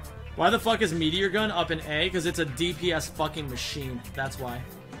 reworked. Why the fuck is Meteor Gun up in A? Because it's a DPS fucking machine. That's why.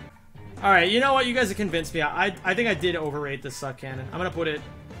 Alright, you know what? You guys have convinced me. I think I did overrate this Suck Cannon. I'm gonna put it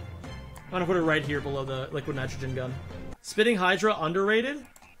right here below the Liquid Nitrogen Gun. Spitting Hydra underrated?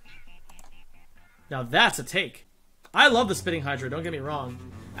 Now that's a take. I love the Spitting Hydra, don't get me wrong.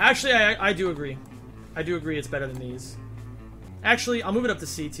 Actually, I do agree. I do agree it's better than these. Actually, I'll move it up to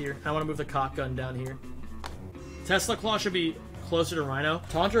C tier. I want to move the Cock Gun down here. Tesla Claw should be closer to RYNO.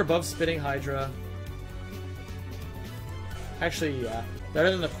 Taunter above Spitting Hydra. Actually, yeah. Better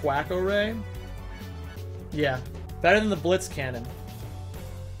than the Quack O Ray? Yeah. Better than the Blitz Cannon.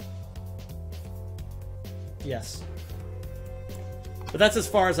 Yes. But that's as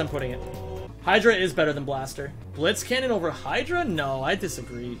far as I'm putting it. Hydra is better than Blaster. Blitz Cannon over Hydra? No, I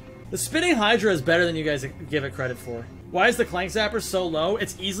disagree. The spinning Hydra is better than you guys give it credit for. Why is the Clank Zapper so low?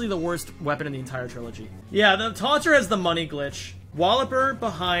 It's easily the worst weapon in the entire trilogy. Yeah, the Taunter has the money glitch. Walloper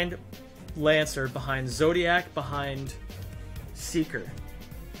behind Lancer, behind Zodiac, behind Seeker.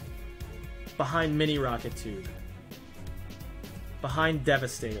 Behind Mini Rocket Tube. Behind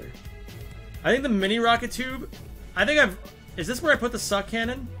Devastator. I think the Mini Rocket Tube... Is this where I put the Suck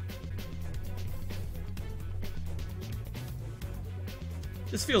Cannon?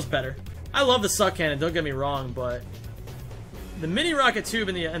 This feels better. I love the Suck Cannon, don't get me wrong, but... the Mini Rocket Tube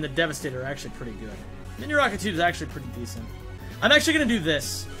and the Devastator are actually pretty good. Mini Rocket Tube is actually pretty decent. I'm actually going to do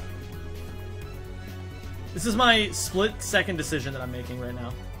this. This is my split-second decision that I'm making right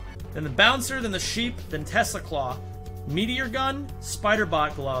now. Then the Bouncer, then the Sheep, then Tesla Claw. Meteor Gun,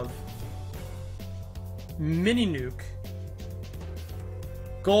 Spiderbot Glove. Mini Nuke.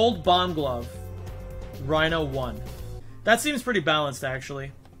 Gold Bomb Glove. RYNO 1. That seems pretty balanced, actually.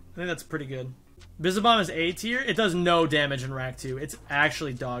 I think that's pretty good. Visibomb is A tier. It does no damage in Rack 2. It's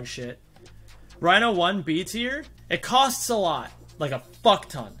actually dog shit. RYNO 1 B tier. It costs a lot. Like a fuck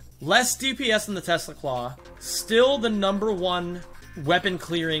ton. Less DPS than the Tesla Claw. Still the #1 weapon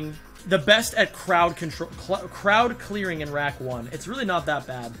clearing. The best at crowd control, crowd clearing in Rack 1. It's really not that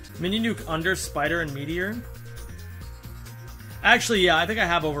bad. Mini Nuke under Spider and Meteor. Actually, yeah, I think I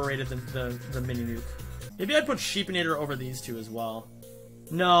have overrated the Mini Nuke. Maybe I'd put Sheepinator over these two as well.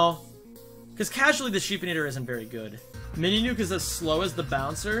 No. Because casually the Sheepinator isn't very good. Mini Nuke is as slow as the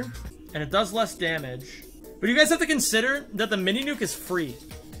Bouncer, and it does less damage. But you guys have to consider that the Mini Nuke is free.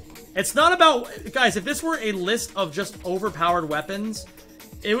 It's not about... guys, if this were a list of just overpowered weapons,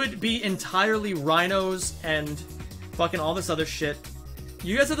 it would be entirely RYNOs and fucking all this other shit.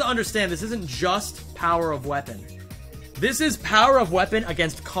 You guys have to understand, this isn't just power of weapon. This is power of weapon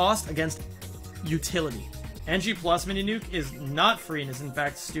against cost, against utility. NG Plus Mini Nuke is not free and is in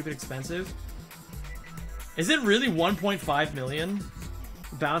fact stupid expensive. Is it really 1.5 million?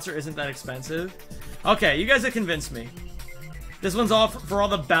 Bouncer isn't that expensive. Okay, you guys have convinced me. This one's all for all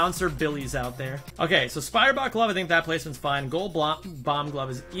the Bouncer Billies out there. Okay, so Spiderbot Glove, I think that placement's fine. Gold Bomb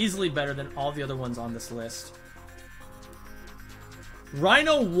Glove is easily better than all the other ones on this list.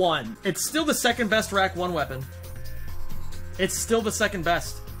 RYNO 1. It's still the second best Rack 1 weapon. It's still the second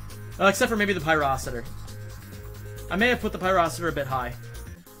best. Except for maybe the Pyrocitor. I may have put the Pyrocitor a bit high.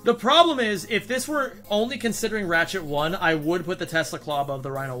 The problem is, if this were only considering Ratchet 1, I would put the Tesla Claw above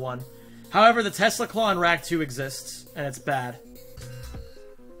the RYNO 1. However, the Tesla Claw in Rack 2 exists, and it's bad.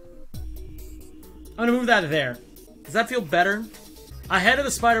 I'm gonna move that there. Does that feel better? Ahead of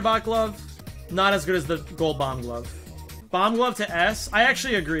the Spiderbot Glove, not as good as the Gold Bomb Glove. Bomb Glove to S? I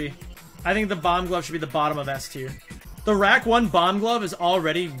actually agree. I think the Bomb Glove should be the bottom of S tier. The Rack 1 Bomb Glove is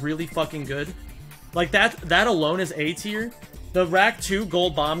already really fucking good. Like, that alone is A tier. The Rack 2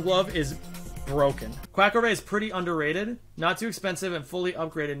 Gold Bomb Glove is broken. Quack O Ray is pretty underrated. Not too expensive and fully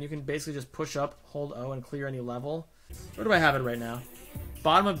upgraded, and you can basically just push up, hold O, and clear any level. Where do I have it right now?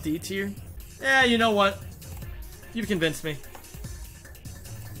 Bottom of D tier? Yeah, you know what? You've convinced me.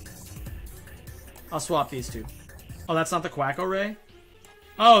 I'll swap these two. Oh, that's not the Quack O Ray?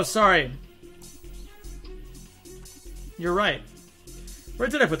 Oh, sorry. You're right. Where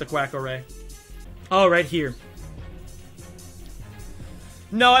did I put the Quack O Ray? Oh, right here.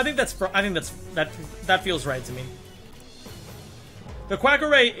 No, I think that feels right to me. The Quack O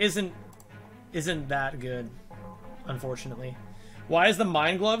Ray isn't that good, unfortunately. Why is the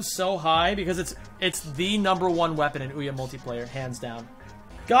Mind Glove so high? Because it's the #1 weapon in Ouya multiplayer, hands down.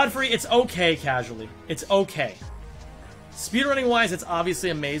 Godfrey, it's okay casually. It's okay. Speedrunning wise, it's obviously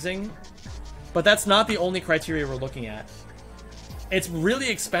amazing, but that's not the only criteria we're looking at. It's really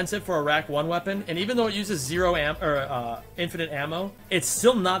expensive for a Rack 1 weapon, and even though it uses infinite ammo, it's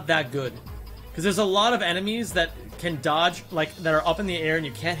still not that good. Because there's a lot of enemies that can dodge, like, that are up in the air and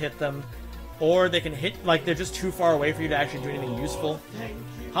you can't hit them, or they can hit, like, they're just too far away for you to actually do anything useful.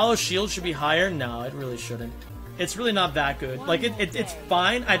 Hollow Shield should be higher? No, it really shouldn't. It's really not that good. Like, it's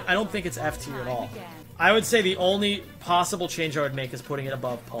fine. I don't think it's F tier at all. I would say the only possible change I would make is putting it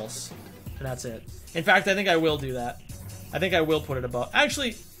above Pulse. And that's it. In fact, I think I will do that. I think I will put it above...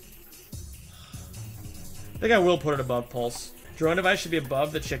 Actually... I think I will put it above Pulse. Drone device should be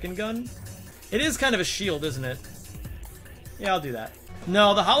above the chicken gun. It is kind of a shield, isn't it? Yeah, I'll do that.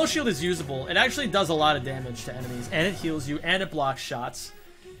 No, the Hollow Shield is usable. It actually does a lot of damage to enemies, and it heals you, and it blocks shots.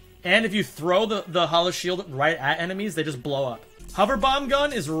 And if you throw the Hollow Shield right at enemies, they just blow up. Hoverbomb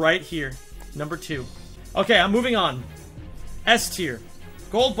gun is right here. #2. Okay, I'm moving on. S tier.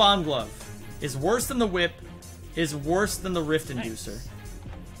 Gold Bomb Glove is worse than the Whip, is worse than the Rift Inducer.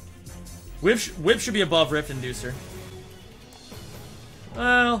 Whip should be above Rift Inducer.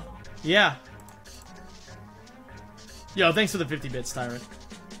 Well, yeah. Yo, thanks for the 50 bits, Tyrant.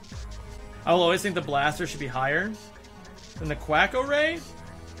 I will always think the Blaster should be higher than the Quack O Ray.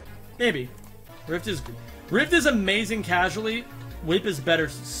 Maybe. Rift is amazing casually. Whip is better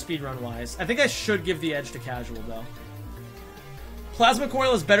speedrun-wise. I think I should give the edge to casual, though. Plasma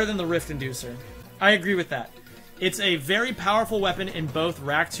Coil is better than the Rift Inducer. I agree with that. It's a very powerful weapon in both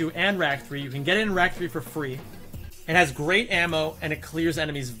Rack 2 and Rack 3. You can get it in Rack 3 for free. It has great ammo, and it clears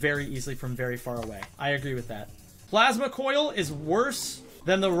enemies very easily from very far away. I agree with that. Plasma Coil is worse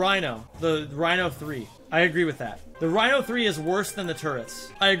than the RYNO. The RYNO 3. I agree with that. The RYNO 3 is worse than the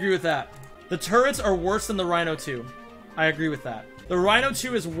turrets. I agree with that. The turrets are worse than the RYNO 2. I agree with that. The RYNO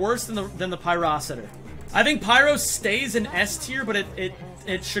 2 is worse than the Pyrocitor. I think Pyro stays in S tier, but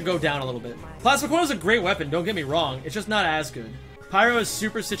it should go down a little bit. Plasma Coil is a great weapon, don't get me wrong. It's just not as good. Pyro is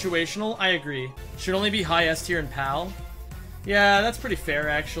super situational, I agree. Should only be high S tier in PAL. Yeah, that's pretty fair,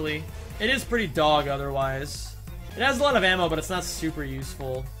 actually. It is pretty dog otherwise. It has a lot of ammo, but it's not super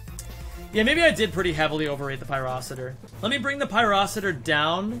useful. Yeah, maybe I did pretty heavily overrate the Pyrocitor. Let me bring the Pyrocitor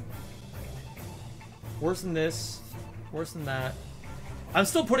down. Worse than this. Worse than that. I'm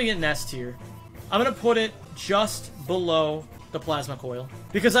still putting it in S tier. I'm gonna put it just below the Plasma Coil.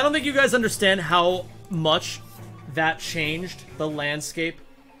 Because I don't think you guys understand how much that changed the landscape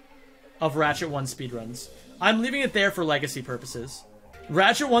of Ratchet 1 speedruns. I'm leaving it there for legacy purposes.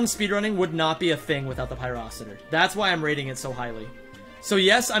 Ratchet 1 speedrunning would not be a thing without the Pyrocitor. That's why I'm rating it so highly. So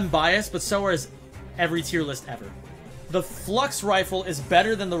yes, I'm biased, but so is every tier list ever. The Flux rifle is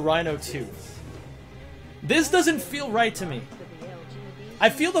better than the RYNO 2. This doesn't feel right to me. I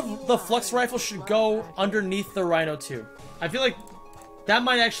feel the Flux rifle should go underneath the RYNO 2. I feel like that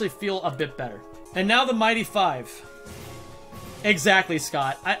might actually feel a bit better. And now the Mighty 5. Exactly,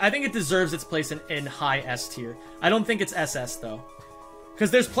 Scott. I think it deserves its place in high S tier. I don't think it's SS, though.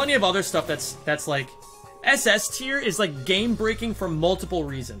 Because there's plenty of other stuff that's like... SS tier is like game-breaking for multiple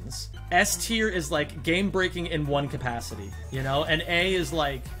reasons. S tier is like game-breaking in one capacity, you know? And A is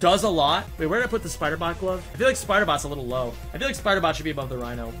like, does a lot. Wait, where did I put the Spiderbot glove? I feel like Spiderbot's a little low. I feel like Spiderbot should be above the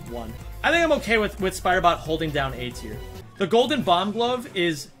RYNO 1. I think I'm okay with Spiderbot holding down A tier. The Golden Bomb glove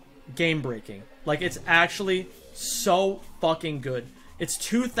is game-breaking. Like, it's actually so fucking good. It's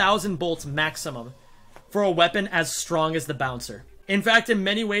 2,000 bolts maximum for a weapon as strong as the Bouncer. In fact, in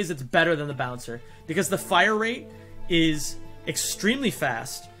many ways, it's better than the Bouncer, because the fire rate is extremely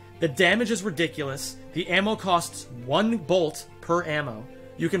fast, the damage is ridiculous, the ammo costs 1 bolt per ammo.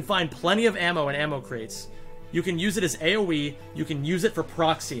 You can find plenty of ammo in ammo crates. You can use it as AoE, you can use it for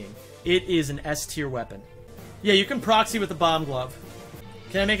proxying. It is an S tier weapon. Yeah, you can proxy with the bomb glove.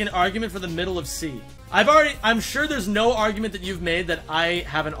 Can I make an argument for the middle of C? I'm sure there's no argument that you've made that I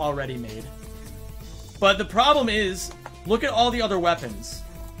haven't already made. But the problem is, look at all the other weapons.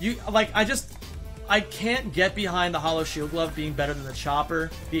 I can't get behind the Hollow Shield Glove being better than the Chopper,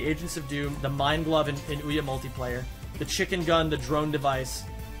 the Agents of Doom, the Mine Glove in Ouya multiplayer, the Chicken Gun, the Drone Device,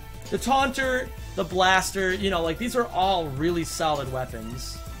 the Taunter, the Blaster, you know, like, these are all really solid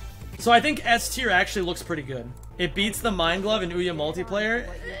weapons. So I think S tier actually looks pretty good. It beats the Mine Glove in Ouya multiplayer.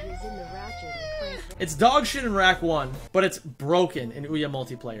 It's dog shit in Rack 1, but it's broken in Ouya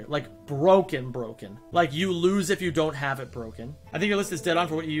multiplayer. Like, broken. Like, you lose if you don't have it broken. I think your list is dead on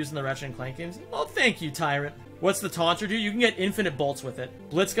for what you use in the Ratchet and Clank games. Oh, thank you, Tyrant. What's the Taunter do? You can get infinite bolts with it.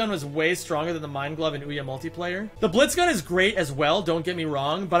 Blitz Gun was way stronger than the Mine Glove in Ouya multiplayer. The Blitz Gun is great as well, don't get me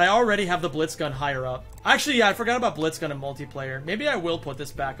wrong, but I already have the Blitz Gun higher up. Actually, yeah, I forgot about Blitz Gun in multiplayer. Maybe I will put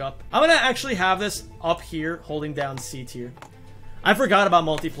this back up. I'm gonna actually have this up here, holding down C tier. I forgot about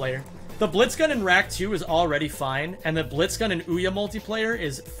multiplayer. The Blitz Gun in Rack 2 is already fine, and the Blitz Gun in Ouya multiplayer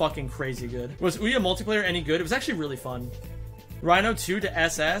is fucking crazy good. Was Ouya multiplayer any good? It was actually really fun. RYNO 2 to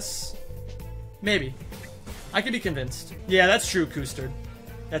SS? Maybe. I could be convinced. Yeah, that's true, Koosterd.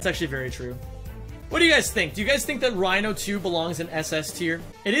 That's actually very true. What do you guys think? Do you guys think that RYNO 2 belongs in SS tier?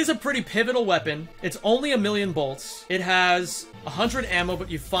 It is a pretty pivotal weapon. It's only 1,000,000 bolts. It has 100 ammo, but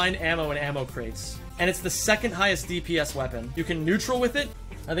you find ammo in ammo crates. And it's the second highest DPS weapon. You can neutral with it.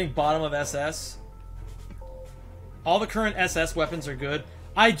 I think bottom of SS. All the current SS weapons are good.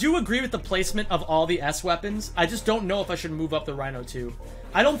 I do agree with the placement of all the S weapons. I just don't know if I should move up the RYNO 2.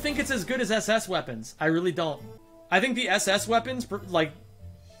 I don't think it's as good as SS weapons. I really don't. I think the SS weapons, like...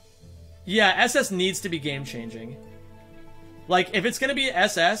 Yeah, SS needs to be game-changing. Like, if it's gonna be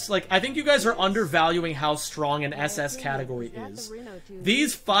SS, like, I think you guys are undervaluing how strong an SS category is.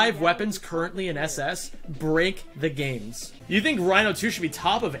 These 5 weapons currently in SS break the games. You think RYNO 2 should be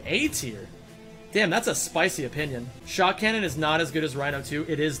top of A tier? Damn, that's a spicy opinion. Shock Cannon is not as good as RYNO 2.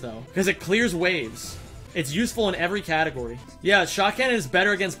 It is, though, because it clears waves. It's useful in every category. Yeah, Shock Cannon is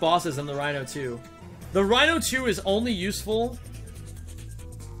better against bosses than the RYNO 2. The RYNO 2 is only useful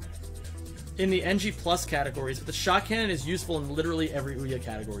in the NG Plus categories, but the Shock Cannon is useful in literally every Ouya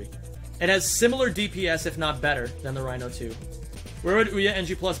category. It has similar DPS, if not better, than the RYNO 2. Where would Ouya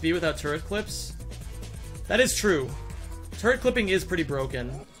NG Plus be without turret clips? That is true. Turret clipping is pretty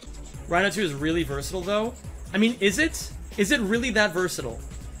broken. RYNO 2 is really versatile, though. I mean, is it? Is it really that versatile?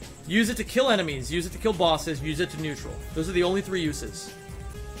 Use it to kill enemies, use it to kill bosses, use it to neutral. Those are the only 3 uses.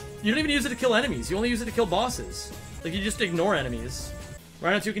 You don't even use it to kill enemies, you only use it to kill bosses. Like, you just ignore enemies.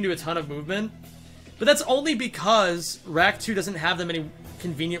 RYNO 2 can do a ton of movement, but that's only because RAK 2 doesn't have that many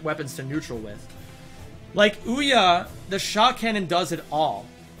convenient weapons to neutral with. Like, Ouya, the Shock Cannon does it all.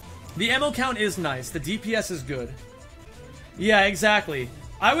 The ammo count is nice, the DPS is good. Yeah, exactly.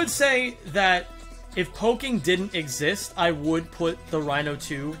 I would say that if poking didn't exist, I would put the RYNO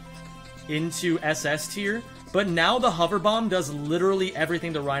 2 into SS tier, but now the Hoverbomb does literally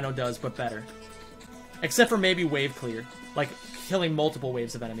everything the RYNO does, but better. Except for maybe wave clear, like killing multiple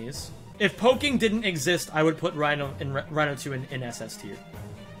waves of enemies. If poking didn't exist, I would put RYNO 2 in SS tier.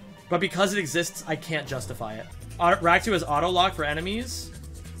 But because it exists, I can't justify it. RAK 2 has auto lock for enemies.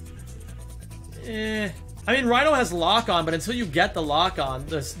 I mean, RYNO has lock on, but until you get the lock on,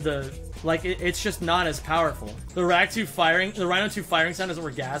 it's just not as powerful. The RYNO 2 firing sound is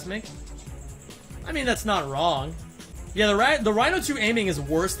orgasmic. I mean, that's not wrong. Yeah, the RYNO 2 aiming is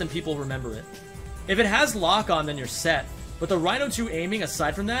worse than people remember it. If it has lock on, then you're set. But the RYNO 2 aiming,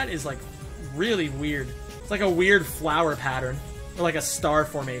 aside from that, is like really weird. It's like a weird flower pattern, or like a star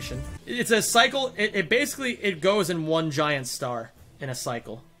formation. It's a cycle. It basically goes in one giant star in a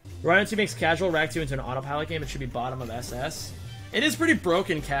cycle. RYNO 2 makes casual RAK 2 into an autopilot game. It should be bottom of SS. It is pretty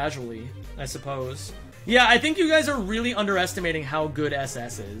broken casually, I suppose. Yeah, I think you guys are really underestimating how good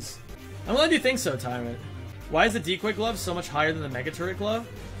SS is. I'm glad you think so, Tyrant. Why is the Decoy Glove so much higher than the Mega Turret Glove?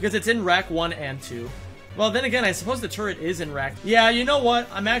 Because it's in RAK 1 and 2. Well, then again, I suppose the turret is in RAK. Yeah, you know what?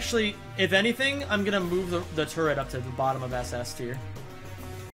 I'm actually, if anything, I'm gonna move the turret up to the bottom of SS tier.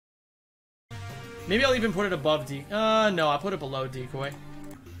 Maybe I'll even put it above no, I'll put it below Decoy.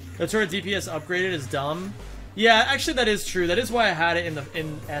 The turret DPS upgraded is dumb. Yeah, actually that is true. That is why I had it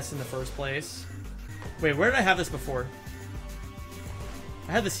in S in the first place. Wait, where did I have this before?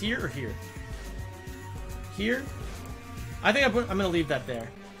 I had this here or here? Here? I think I'm gonna leave that there.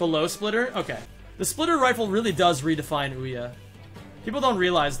 Below splitter? Okay. The splitter rifle really does redefine Ouya. People don't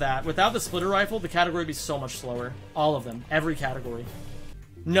realize that. Without the splitter rifle, the category would be so much slower. All of them. Every category.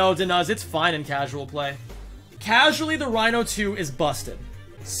 No, Denuz, it's fine in casual play. Casually, the RYNO 2 is busted.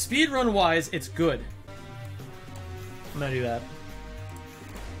 Speedrun-wise, it's good. I'm gonna do that.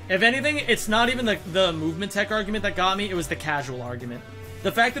 If anything, it's not even the movement tech argument that got me, it was the casual argument.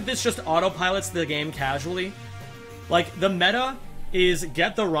 The fact that this just autopilots the game casually, like, the meta is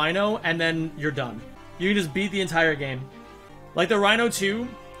get the RYNO and then you're done. You can just beat the entire game. Like the RYNO 2,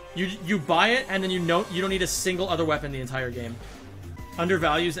 you buy it and then you don't need a single other weapon the entire game.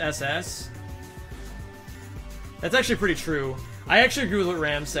 Undervalues SS. That's actually pretty true. I actually agree with what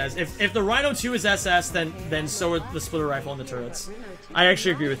Ram says. If the RYNO 2 is SS, then so are the splitter rifle and the turrets. I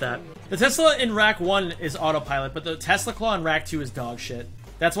actually agree with that. The Tesla in RAK 1 is autopilot, but the Tesla Claw in RAK 2 is dog shit.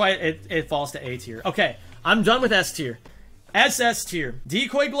 That's why it falls to A tier. Okay, I'm done with S tier. SS tier.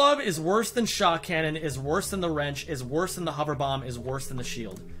 Decoy Glove is worse than Shock Cannon, is worse than the Wrench, is worse than the Hoverbomb, is worse than the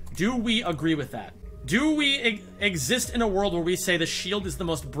Shield. Do we agree with that? Do we exist in a world where we say the Shield is the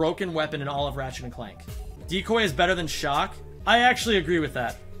most broken weapon in all of Ratchet and Clank? Decoy is better than Shock? I actually agree with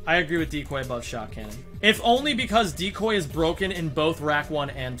that. I agree with Decoy above Shock Cannon. If only because Decoy is broken in both RAK 1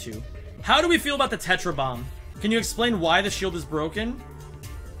 and 2. How do we feel about the Tetrabomb? Can you explain why the Shield is broken?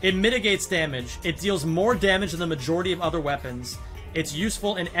 It mitigates damage. It deals more damage than the majority of other weapons. It's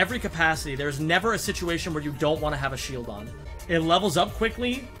useful in every capacity. There's never a situation where you don't want to have a shield on. It levels up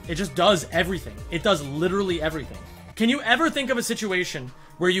quickly. It just does everything. It does literally everything. Can you ever think of a situation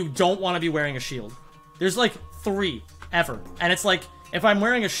where you don't want to be wearing a shield? There's like 3 ever. And it's like, if I'm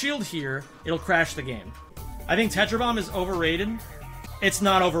wearing a shield here, it'll crash the game. I think Tetrabomb is overrated. It's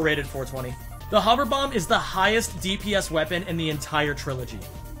not overrated, 420. The Hoverbomb is the highest DPS weapon in the entire trilogy.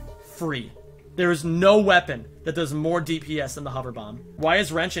 Free. There is no weapon that does more DPS than the Hoverbomb. Why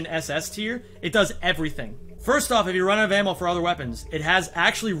is Wrench in SS tier? It does everything. First off, if you run out of ammo for other weapons, it has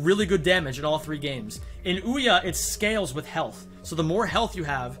actually really good damage in all 3 games. In Ouya, it scales with health. So the more health you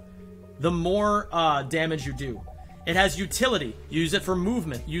have, the more damage you do. It has utility. Use it for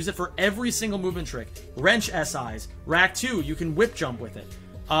movement. Use it for every single movement trick. Wrench SIs. RAK 2, you can whip jump with it.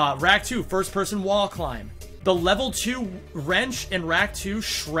 Rack 2, first person wall climb. The level 2 wrench in Rack 2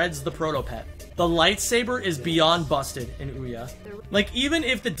 shreds the proto pet. The lightsaber is beyond busted in Ouya. Like, even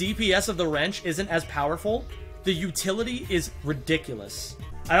if the DPS of the wrench isn't as powerful, the utility is ridiculous.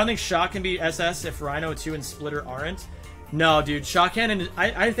 I don't think Shock can beat SS if RYNO 2 and Splitter aren't. No, dude, Shock Cannon,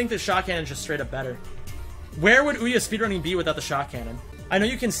 I think the Shock Cannon is just straight up better. Where would Ouya speedrunning be without the Shock Cannon? I know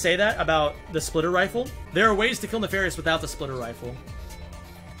you can say that about the Splitter Rifle. There are ways to kill Nefarious without the Splitter Rifle.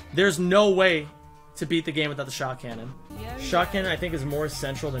 There's no way to beat the game without the Shock Cannon. Shock Cannon, I think, is more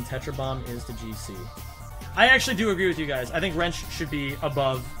essential than Tetrabomb is to GC. I actually do agree with you guys. I think Wrench should be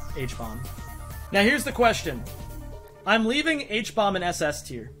above H-Bomb. Now here's the question. I'm leaving H-Bomb in SS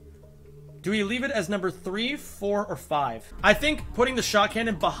tier. Do we leave it as number 3, 4, or 5? I think putting the Shock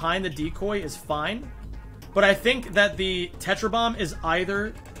Cannon behind the Decoy is fine, but I think that the Tetrabomb is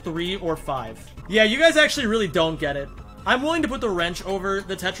either 3 or 5. Yeah, you guys actually really don't get it. I'm willing to put the Wrench over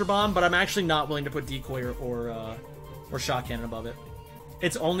the Tetrabomb, but I'm actually not willing to put Decoy or Shock Cannon above it.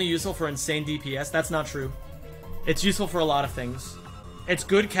 It's only useful for insane DPS. That's not true. It's useful for a lot of things. It's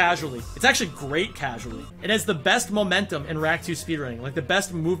good casually. It's actually great casually. It has the best momentum in Rack 2 speedrunning, like the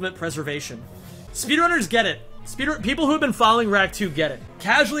best movement preservation. Speedrunners get it. People who have been following Rack 2 get it.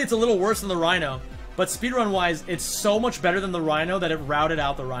 Casually, it's a little worse than the RYNO, but speedrun-wise, it's so much better than the RYNO that it routed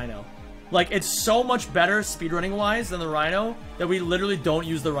out the RYNO. Like, it's so much better speedrunning-wise than the RYNO that we literally don't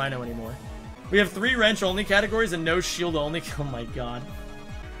use the RYNO anymore. We have 3 wrench-only categories and no shield-only. Oh my god.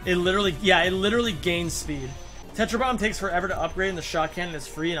 It literally gains speed. Tetrabomb takes forever to upgrade and the Shock Cannon is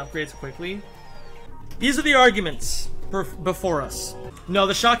free and upgrades quickly. These are the arguments before us. No,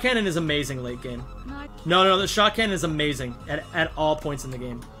 the Shock Cannon is amazing late game. No, the Shock Cannon is amazing at all points in the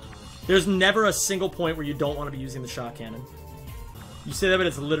game. There's never a single point where you don't want to be using the Shock Cannon. You say that, but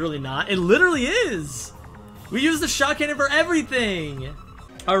it's literally not. It literally is! We use the Shock Cannon for everything!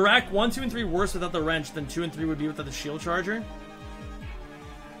 Are Rack 1, 2, and 3 worse without the Wrench than 2 and 3 would be without the Shield Charger?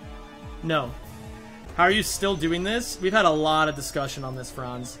 No. How are you still doing this? We've had a lot of discussion on this,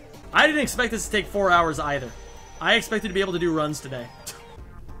 Franz. I didn't expect this to take 4 hours either. I expected to be able to do runs today.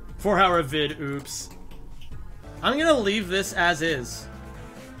 4-hour vid, oops. I'm gonna leave this as is.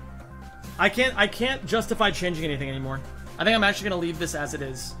 I can't justify changing anything anymore. I think I'm actually gonna leave this as it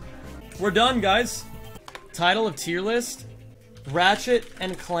is. We're done, guys. Title of tier list: Ratchet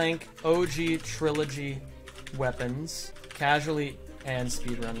and Clank OG Trilogy weapons, casually and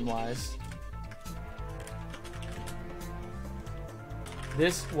speedrun wise.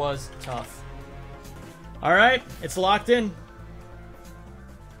 This was tough. Alright, it's locked in.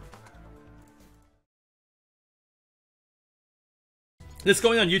 This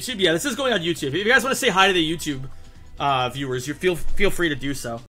going on YouTube? Yeah, this is going on YouTube. If you guys want to say hi to the YouTube viewers, you feel free to do so.